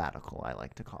sabbatical, I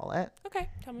like to call it. Okay,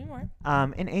 tell me more.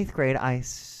 In 8th grade, I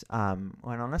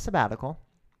went on a sabbatical.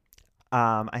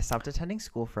 I stopped attending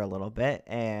school for a little bit,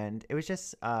 and it was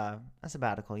just a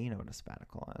sabbatical. You know what a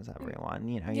sabbatical is, everyone.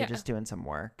 You know, you're just doing some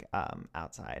work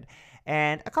outside.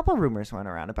 And a couple of rumors went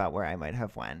around about where I might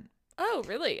have went. Oh,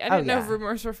 really? I didn't know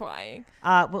rumors were flying.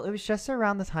 Well, it was just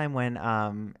around the time when,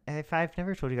 if I've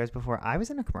never told you guys before, I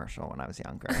was in a commercial when I was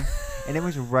younger. And it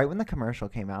was right when the commercial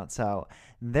came out. So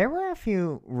there were a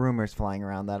few rumors flying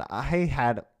around that I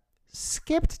had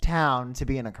skipped town to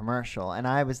be in a commercial, and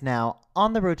I was now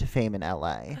on the road to fame in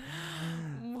LA.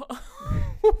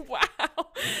 Wow.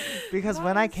 Because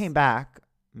when I came back,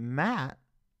 Matt,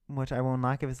 which I will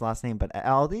not give his last name, but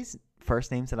all these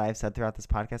first names that I've said throughout this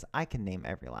podcast, I can name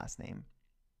every last name.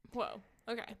 Whoa.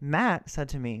 Okay. Matt said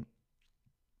to me,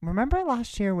 remember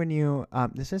last year when you,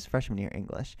 this is freshman year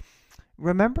English,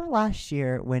 remember last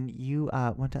year when you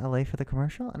went to LA for the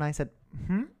commercial? And I said,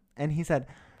 And he said,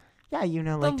 yeah, you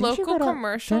know, like the local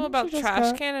commercial about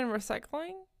trash can and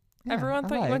recycling? Yeah, Everyone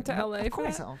thought you went to LA for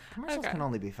that? Commercials can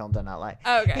only be filmed in LA.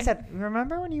 Okay. He said,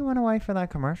 remember when you went away for that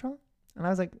commercial? And I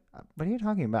was like, what are you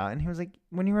talking about? And he was like,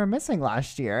 when you were missing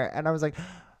last year. And I was like,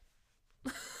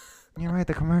 you're right,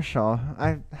 the commercial.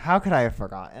 How could I have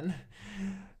forgotten?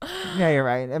 Yeah, you're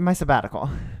right. In my sabbatical.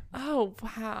 Oh,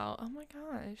 wow. Oh, my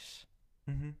gosh.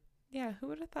 Mm-hmm. Yeah, who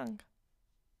would have thunk?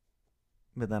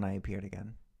 But then I appeared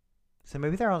again. So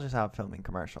maybe they're all just out filming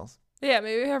commercials. Yeah,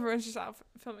 maybe everyone's just out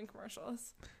filming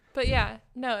commercials. But yeah,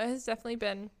 no, it has definitely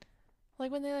been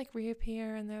like when they like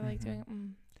reappear and they're like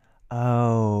doing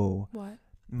Oh. what?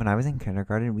 When I was in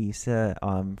kindergarten, we used to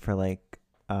for like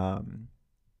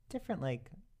different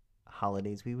like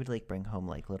holidays, we would like bring home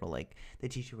like little like the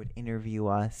teacher would interview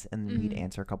us and then we'd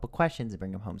answer a couple questions and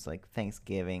bring them home. So like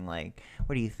Thanksgiving, like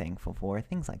what are you thankful for?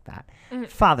 Things like that.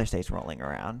 Father's Day's rolling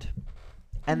around.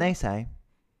 And they say,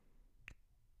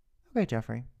 okay,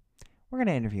 Jeffrey, we're going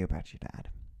to interview about your dad.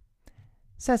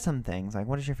 Says some things like,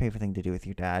 what is your favorite thing to do with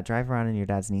your dad? Drive around in your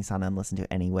dad's Nissan and listen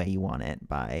to Any Way You Want It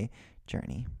by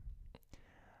Journey.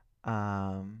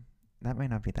 That might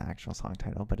not be the actual song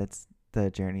title, but it's the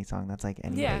Journey song that's like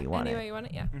Any Way You Want It. Any Way You Want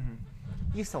It, yeah. Mm-hmm.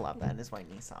 Used to love that. It's my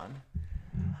Nissan.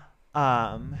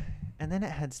 And then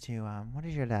it heads to, what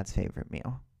is your dad's favorite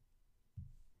meal?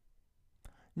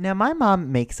 Now, my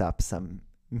mom makes up some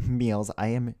meals, I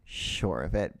am sure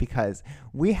of it, because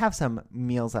we have some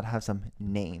meals that have some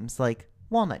names, like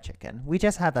walnut chicken. We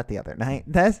just had that the other night.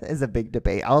 This is a big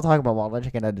debate. I'll talk about walnut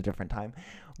chicken at a different time.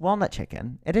 Walnut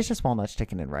chicken. It is just walnut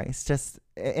chicken and rice, just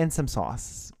in some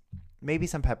sauce. Maybe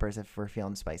some peppers if we're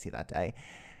feeling spicy that day.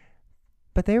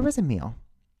 But there was a meal.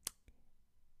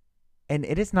 And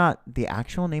it is not the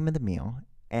actual name of the meal.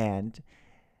 And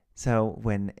so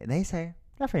when they say,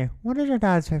 Jeffrey, what is your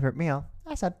dad's favorite meal?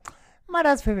 I said, my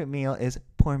dad's favorite meal is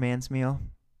poor man's meal.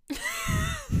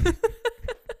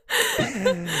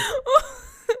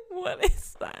 What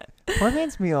is that? Poor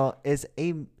man's meal is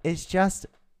just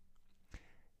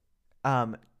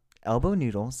elbow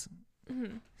noodles,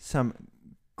 some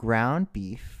ground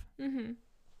beef,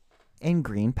 and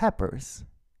green peppers.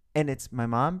 And my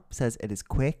mom says it is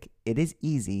quick, it is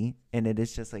easy, and it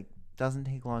is just like doesn't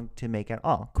take long to make at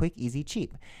all. Quick, easy,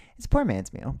 cheap. It's poor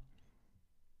man's meal.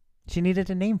 She needed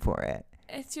a name for it.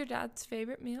 It's your dad's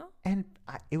favorite meal? And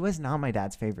it was not my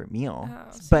dad's favorite meal.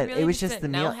 Oh, so but really it was just the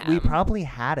meal. We probably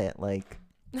had it like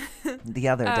the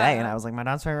other day. And I was like, my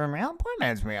dad's favorite meal? Poor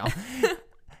man's meal.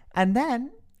 And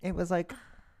then it was like,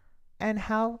 and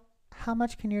how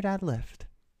much can your dad lift?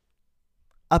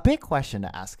 A big question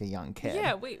to ask a young kid.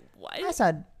 Yeah, wait, what? I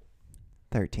said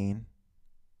 13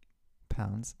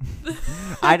 pounds.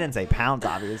 I didn't say pounds,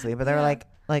 obviously, but they were like,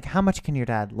 how much can your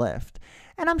dad lift?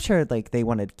 And I'm sure like they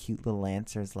wanted cute little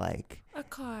answers like a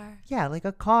car. Yeah, like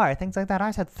a car, things like that.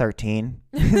 I said 13.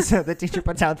 So the teacher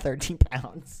put down 13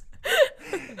 pounds.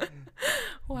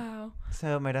 Wow.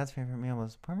 So my dad's favorite meal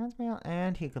was poor man's meal,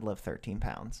 and he could lift 13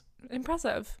 pounds.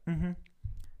 Impressive.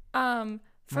 My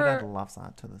dad loves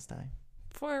that to this day.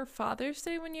 For Father's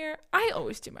Day I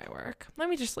always do my work. Let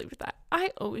me just leave it at that.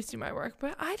 I always do my work,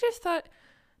 but I just thought,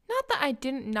 not that I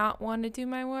didn't not want to do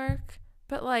my work,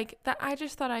 but like that I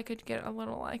just thought I could get a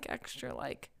little like extra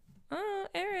like, oh,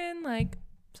 Erin, like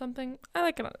something. I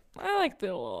like it. I like the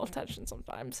little attention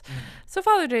sometimes. So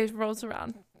Father's Day rolls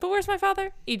around. But where's my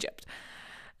father? Egypt.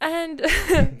 And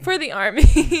for the army,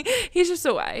 he's just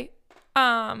away.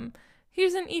 He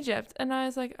was in Egypt, and I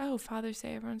was like, oh, Father's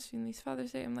Day, everyone's doing these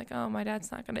Father's Day. I'm like, oh, my dad's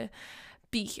not going to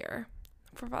be here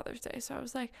for Father's Day. So I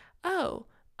was like, oh,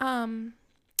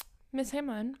 Miss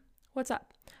Hamlin, what's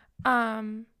up?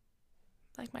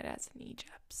 Like, my dad's in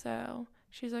Egypt. So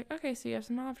she's like, okay, so you have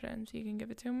some options. You can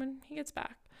give it to him when he gets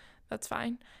back. That's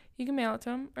fine. You can mail it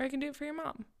to him, or you can do it for your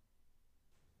mom.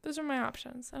 Those are my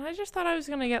options. And I just thought I was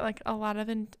going to get, like, a lot of,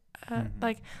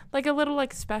 like a little,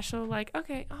 like, special, like,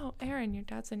 okay, oh, Erin, your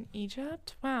dad's in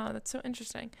Egypt? Wow, that's so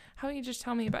interesting. How about you just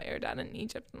tell me about your dad in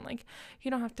Egypt? And, like, you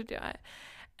don't have to do it.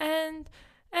 And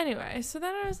anyway, so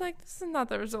then I was like, this is not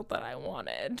the result that I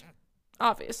wanted,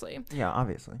 obviously. Yeah,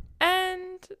 obviously.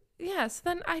 And, yeah, so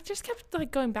then I just kept, like,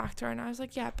 going back to her, and I was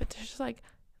like, yeah, but there's, like,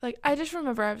 I just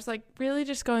remember I was, like, really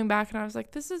just going back, and I was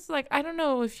like, this is, like, I don't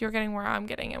know if you're getting where I'm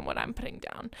getting and what I'm putting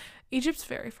down. Egypt's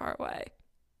very far away.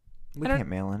 We can't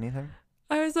mail anything.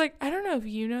 I was like, I don't know if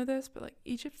you know this, but, like,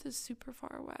 Egypt is super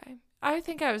far away. I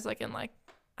think I was, like, in, like,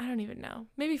 I don't even know,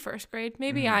 maybe first grade.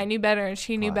 Maybe I knew better and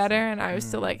she knew better, and I was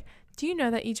still like, do you know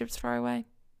that Egypt's far away?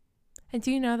 And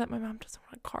do you know that my mom doesn't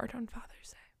want a card on Father's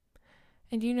Day?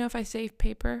 And do you know if I save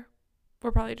paper,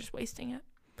 we're probably just wasting it?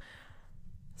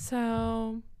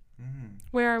 So...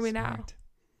 where are we now?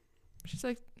 She's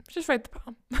like, just write the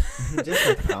poem. Just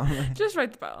write the poem. Just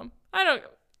write the poem. I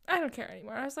don't care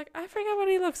anymore. I was like, I forget what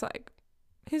he looks like.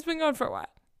 He's been gone for a while.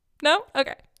 No?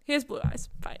 Okay. He has blue eyes.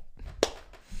 Fine.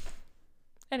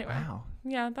 Anyway. Wow.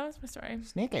 Yeah, that was my story.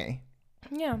 Sneaky.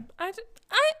 Yeah. I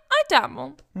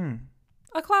dabble. Hmm.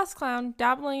 A class clown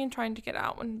dabbling and trying to get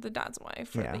out when the dad's away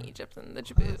for the Egypt and the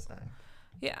Djibouti.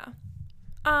 Yeah.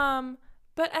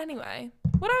 But anyway,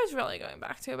 what I was really going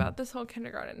back to about this whole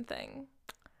kindergarten thing.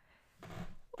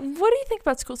 What do you think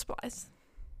about school supplies?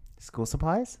 School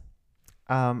supplies?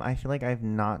 I feel like I've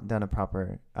not done a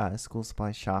proper school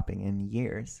supply shopping in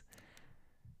years.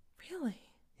 Really?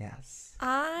 Yes.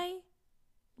 I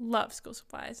love school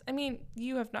supplies. I mean,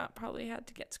 you have not probably had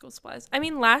to get school supplies. I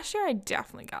mean, last year I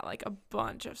definitely got like a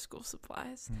bunch of school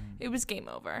supplies. It was game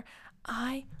over.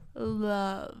 I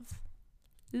love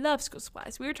school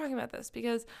supplies. We were talking about this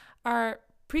because our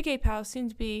pre-K pal, soon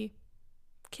to be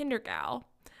kinder gal,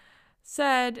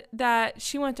 said that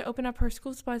she wanted to open up her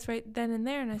school supplies right then and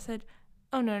there. And I said,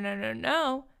 oh,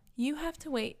 no. You have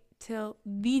to wait till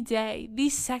the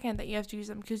second that you have to use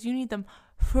them because you need them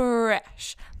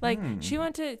fresh. Like, she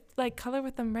wanted to, like, color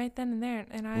with them right then and there.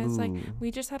 And I was like, we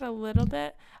just had a little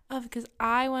bit of, because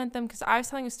I want them, because I was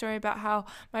telling a story about how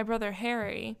my brother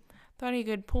Harry thought he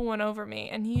could pull one over me,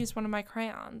 and he used one of my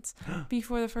crayons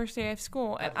before the first day of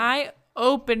school. And I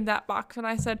opened that box, and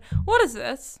I said, what is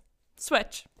this?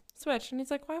 Switch. And he's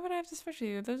like, why would I have to switch with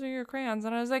you? Those are your crayons.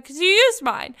 And I was like, because you used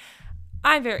mine.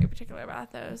 I'm very particular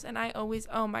about those. And I always,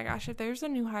 oh my gosh, if there's a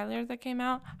new highlighter that came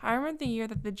out, I remember the year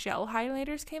that the gel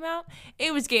highlighters came out,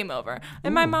 it was game over.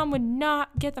 And my mom would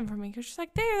not get them for me because she's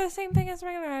like, they are the same thing as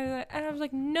regular highlighter. And I was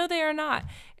like, no, they are not.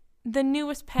 The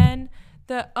newest pen,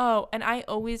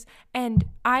 and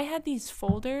I had these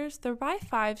folders. They're by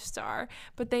 5-star,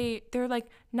 but they're like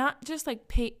not just like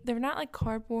they're not like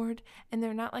cardboard, and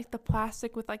they're not like the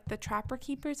plastic with like the trapper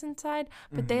keepers inside,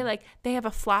 but they have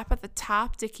a flap at the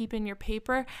top to keep in your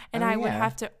paper, and I would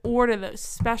have to order those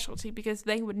specialty because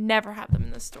they would never have them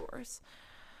in the stores.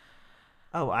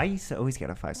 Oh, I used to always get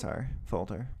a 5-star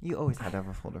folder. You always had to have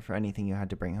a folder for anything you had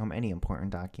to bring home, any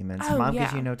important documents. Mom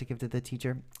gives you a note to give to the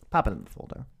teacher, pop it in the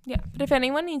folder. Yeah, but if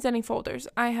anyone needs any folders,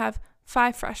 I have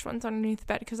 5 fresh ones underneath the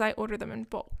bed because I order them in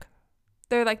bulk.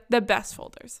 They're like the best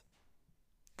folders.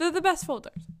 They're the best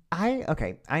folders. I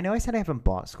know I said I haven't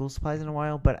bought school supplies in a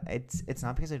while, but it's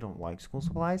not because I don't like school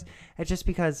supplies. It's just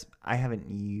because I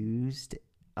haven't used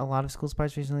a lot of school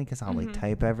supplies recently because I'll like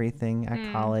type everything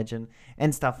at college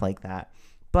and stuff like that.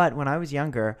 But when I was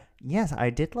younger, yes, I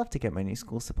did love to get my new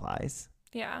school supplies.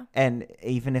 Yeah. And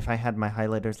even if I had my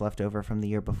highlighters left over from the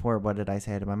year before, what did I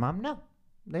say to my mom? No,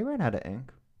 they ran out of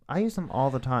ink. I use them all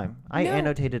the time. I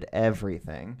annotated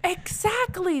everything.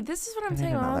 Exactly. This is what I'm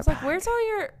saying. I was like, where's all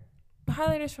your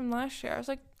highlighters from last year? I was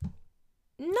like,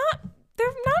 they're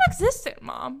non-existent,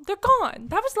 Mom. They're gone.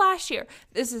 That was last year.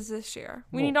 This is this year.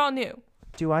 We need all new.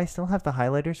 Do I still have the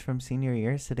highlighters from senior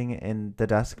year sitting in the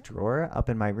desk drawer up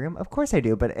in my room? Of course I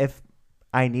do. But if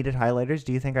I needed highlighters,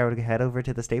 do you think I would head over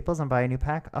to the Staples and buy a new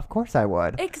pack? Of course I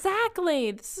would.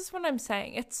 Exactly. This is what I'm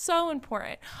saying. It's so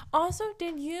important. Also,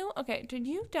 did you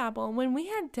dabble when we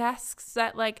had desks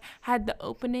that like had the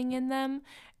opening in them?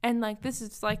 And like this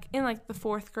is like in like the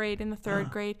 4th grade and the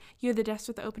 3rd grade, you had the desk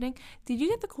with the opening. Did you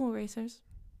get the cool erasers?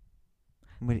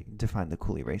 Define the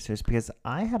cool erasers, because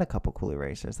I had a couple cool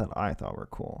erasers that I thought were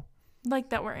cool. Like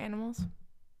that were animals?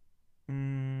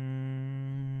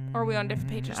 Or are we on different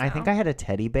pages now? I think I had a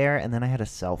teddy bear and then I had a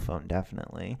cell phone,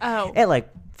 definitely. Oh. It like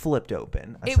flipped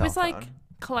open. It was like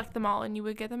collect them all and you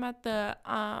would get them at the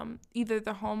either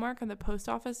the Hallmark or the post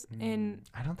office in...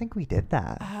 I don't think we did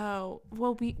that. Oh.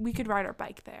 Well, we could ride our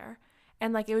bike there.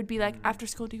 And like it would be like after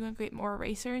school, do you want to get more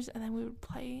erasers? And then we would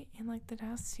play in like the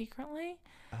desk secretly.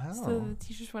 Oh. So the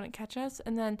teachers wouldn't catch us.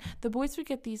 And then the boys would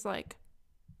get these I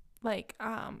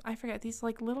forget, these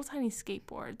like little tiny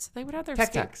skateboards. They would have their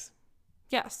Tech-Techs.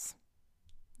 Yes.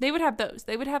 They would have those.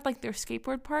 They would have like their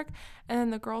skateboard park, and then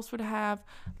the girls would have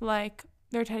like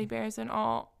their teddy bears and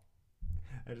all.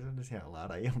 I just want to see how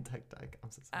loud I yelled Tech-Tech.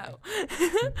 I'm so sorry.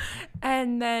 Oh.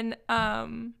 And then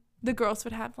the girls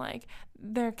would have like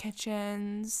their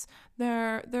kitchens,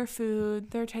 their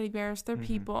food, their teddy bears, their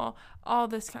people, all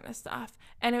this kind of stuff.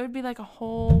 And it would be like a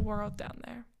whole world down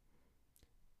there.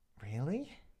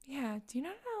 Really? Yeah. Do you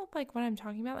not know like what I'm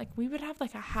talking about? Like we would have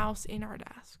like a house in our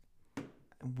desk.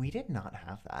 We did not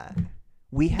have that.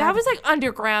 That was like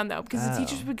underground though, because the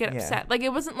teachers would get upset. Like it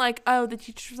wasn't like, oh, the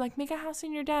teachers was like, make a house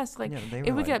in your desk. Like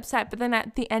it would get upset. But then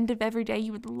at the end of every day,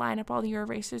 you would line up all your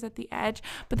erasers at the edge.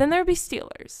 But then there would be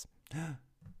Steelers.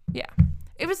 Yeah.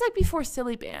 It was like before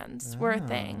silly bands were a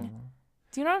thing.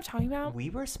 Do you know what I'm talking about? We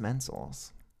were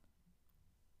Smensels.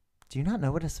 Do you not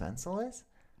know what a Smensel is?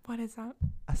 What is that?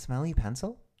 A smelly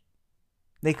pencil?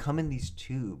 They come in these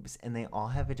tubes and they all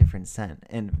have a different scent.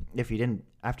 And if you didn't,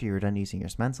 after you were done using your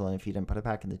Smensel, and if you didn't put it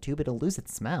back in the tube, it'll lose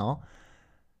its smell.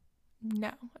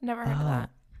 No, never heard of that.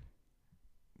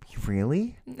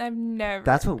 Really? I've never.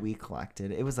 That's what we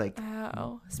collected. It was like,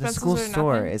 the school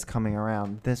store is coming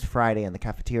around this Friday in the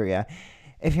cafeteria.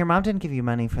 If your mom didn't give you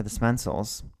money for the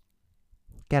Spencels,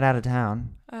 get out of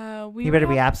town. You would better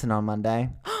be absent on Monday.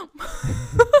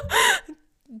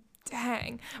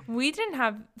 Dang. We didn't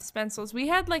have Spencels. We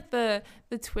had like the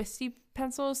twisty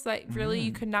pencils that really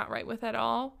you could not write with at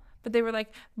all. But they were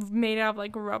like made out of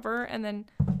like rubber and then.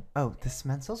 Oh, the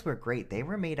Spencels were great. They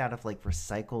were made out of like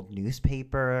recycled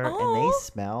newspaper and they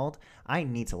smelled. I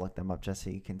need to look them up just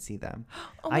so you can see them.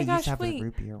 Oh my gosh, used to have wait. a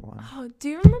root beer one. Oh, do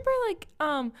you remember like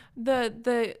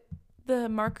the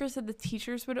markers that the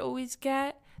teachers would always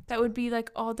get that would be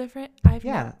like all different?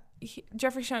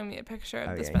 Jeffrey's showing me a picture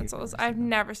of the Spencels. I've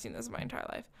never seen those in my entire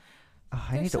life. Oh,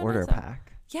 I need to order a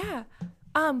pack. Yeah.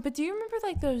 But do you remember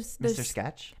like those Mr.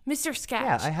 Sketch? Mr. Sketch.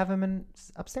 Yeah, I have him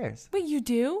upstairs. Wait, you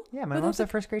do? Yeah, my mom's a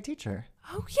first grade teacher.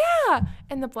 Oh yeah.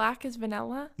 And the black is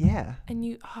vanilla. Yeah.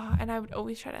 And and I would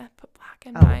always try to put black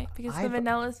in mine because the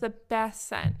vanilla is the best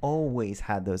scent. Always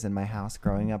had those in my house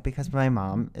growing up because my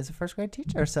mom is a first grade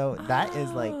teacher, so that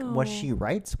is like what she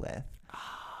writes with. Oh,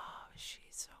 she's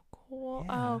so cool.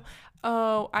 Yeah.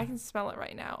 Oh, I can smell it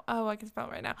right now. Oh,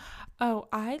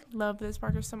 I love those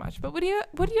markers so much. But would you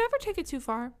ever take it too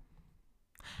far?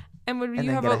 And would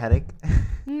you have get a headache?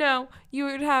 No, you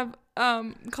would have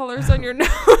colors on your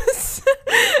nose.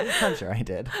 I'm sure I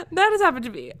did. That has happened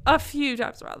to me a few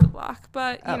times around the block,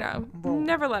 but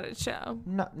never let it show.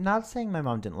 Not saying my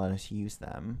mom didn't let us use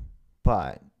them,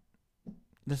 but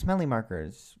the smelly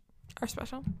markers are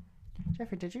special.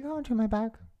 Jeffrey, did you go into my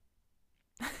bag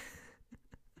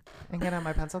and get out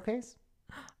my pencil case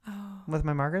with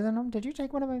my markers in them? Did you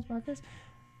take one of my markers?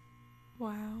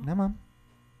 Wow. No, Mom.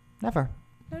 Never.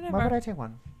 No, never. Why would I take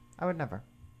one? I would never.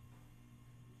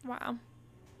 Wow.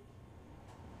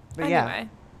 But anyway,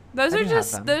 those are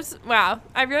just those. Wow,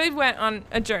 I really went on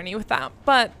a journey with that.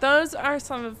 But those are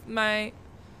some of my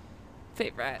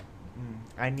favorite.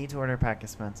 I need to order a pack of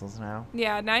Spencels now.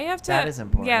 Yeah, now you have to. That is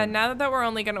important. Yeah, now that we're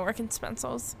only gonna work in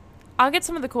Spencels, I'll get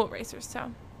some of the cool erasers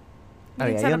too.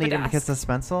 You'll need them because the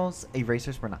Spencels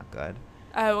erasers were not good.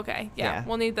 Oh, okay. Yeah.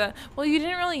 We'll need the. Well, you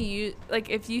didn't really use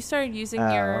if you started using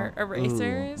your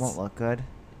erasers. Won't look good.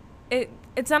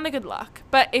 It's not a good look.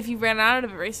 But if you ran out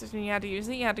of erasers and you had to use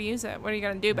it, you had to use it. What are you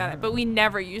gonna do about it? But we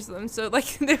never used them, so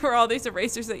like there were all these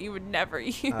erasers that you would never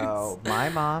use. Oh, my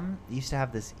mom used to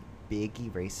have this big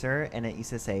eraser, and it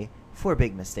used to say 4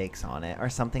 big mistakes on it or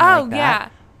something like that. Oh yeah.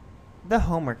 The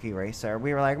homework eraser.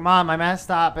 We were like, Mom, I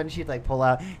messed up. And she'd like pull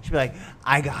out. She'd be like,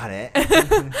 I got it.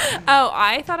 Oh,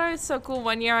 I thought it was so cool.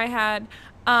 One year I had,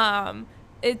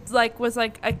 it was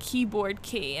like a keyboard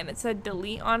key and it said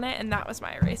delete on it. And that was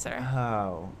my eraser.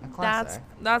 Oh, a classic.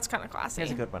 That's kind of classy.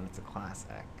 Here's a good one. It's a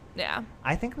classic. Yeah.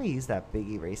 I think we used that big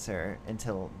eraser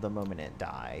until the moment it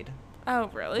died.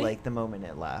 Oh, really? Like the moment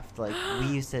it left. Like we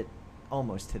used it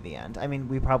almost to the end. I mean,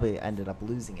 we probably ended up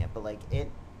losing it, but like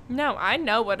it. No, I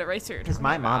know what eraser you're talking about. Because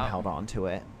my mom held on to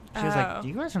it. She was like,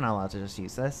 you guys are not allowed to just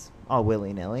use this all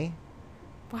willy-nilly.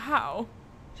 Wow.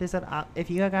 She said, if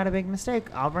you got a big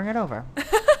mistake, I'll bring it over.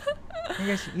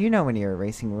 You know when you're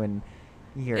erasing when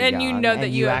you're young. And you know that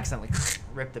you accidentally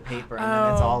rip the paper and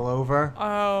then it's all over.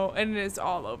 Oh, and it is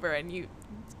all over and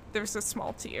there's a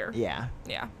small tear. Yeah.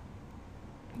 Yeah.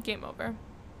 Game over.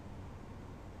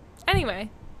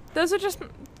 Anyway, those are just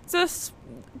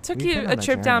took you a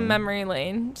trip down memory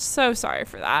lane. So sorry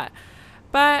for that.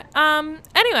 But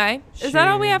anyway, is that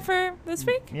all we have for this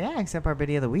week? Yeah, except our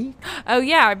biddy of the week. Oh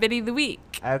yeah, our biddy of the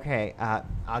week. Okay,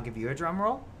 I'll give you a drum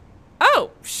roll.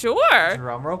 Oh, sure.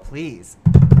 Drum roll, please.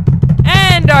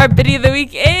 And our biddy of the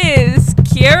week is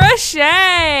Kira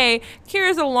Shea.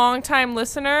 Kira's a longtime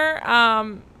listener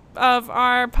of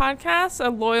our podcast, a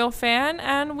loyal fan,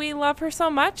 and we love her so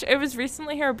much. It was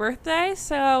recently her birthday,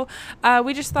 so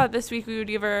we just thought this week we would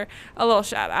give her a little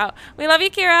shout out. We love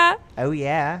you, Kira. Oh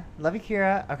yeah, love you,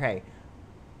 Kira. Okay,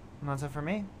 that's it for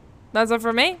me. That's it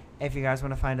for me. If you guys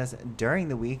want to find us during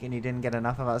the week and you didn't get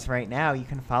enough of us right now, you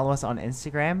can follow us on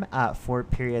Instagram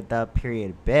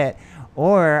 @for_the_bit,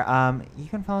 or you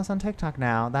can follow us on TikTok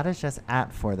now. That is just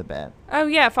 @for_the_bit. Oh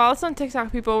yeah, follow us on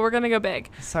TikTok, people. We're gonna go big.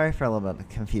 Sorry for a little bit of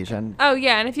confusion. Oh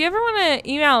yeah, and if you ever want to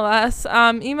email us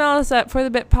at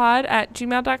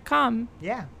forthebitpod@gmail.com.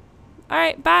 Yeah. All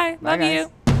right, bye. Love guys. you.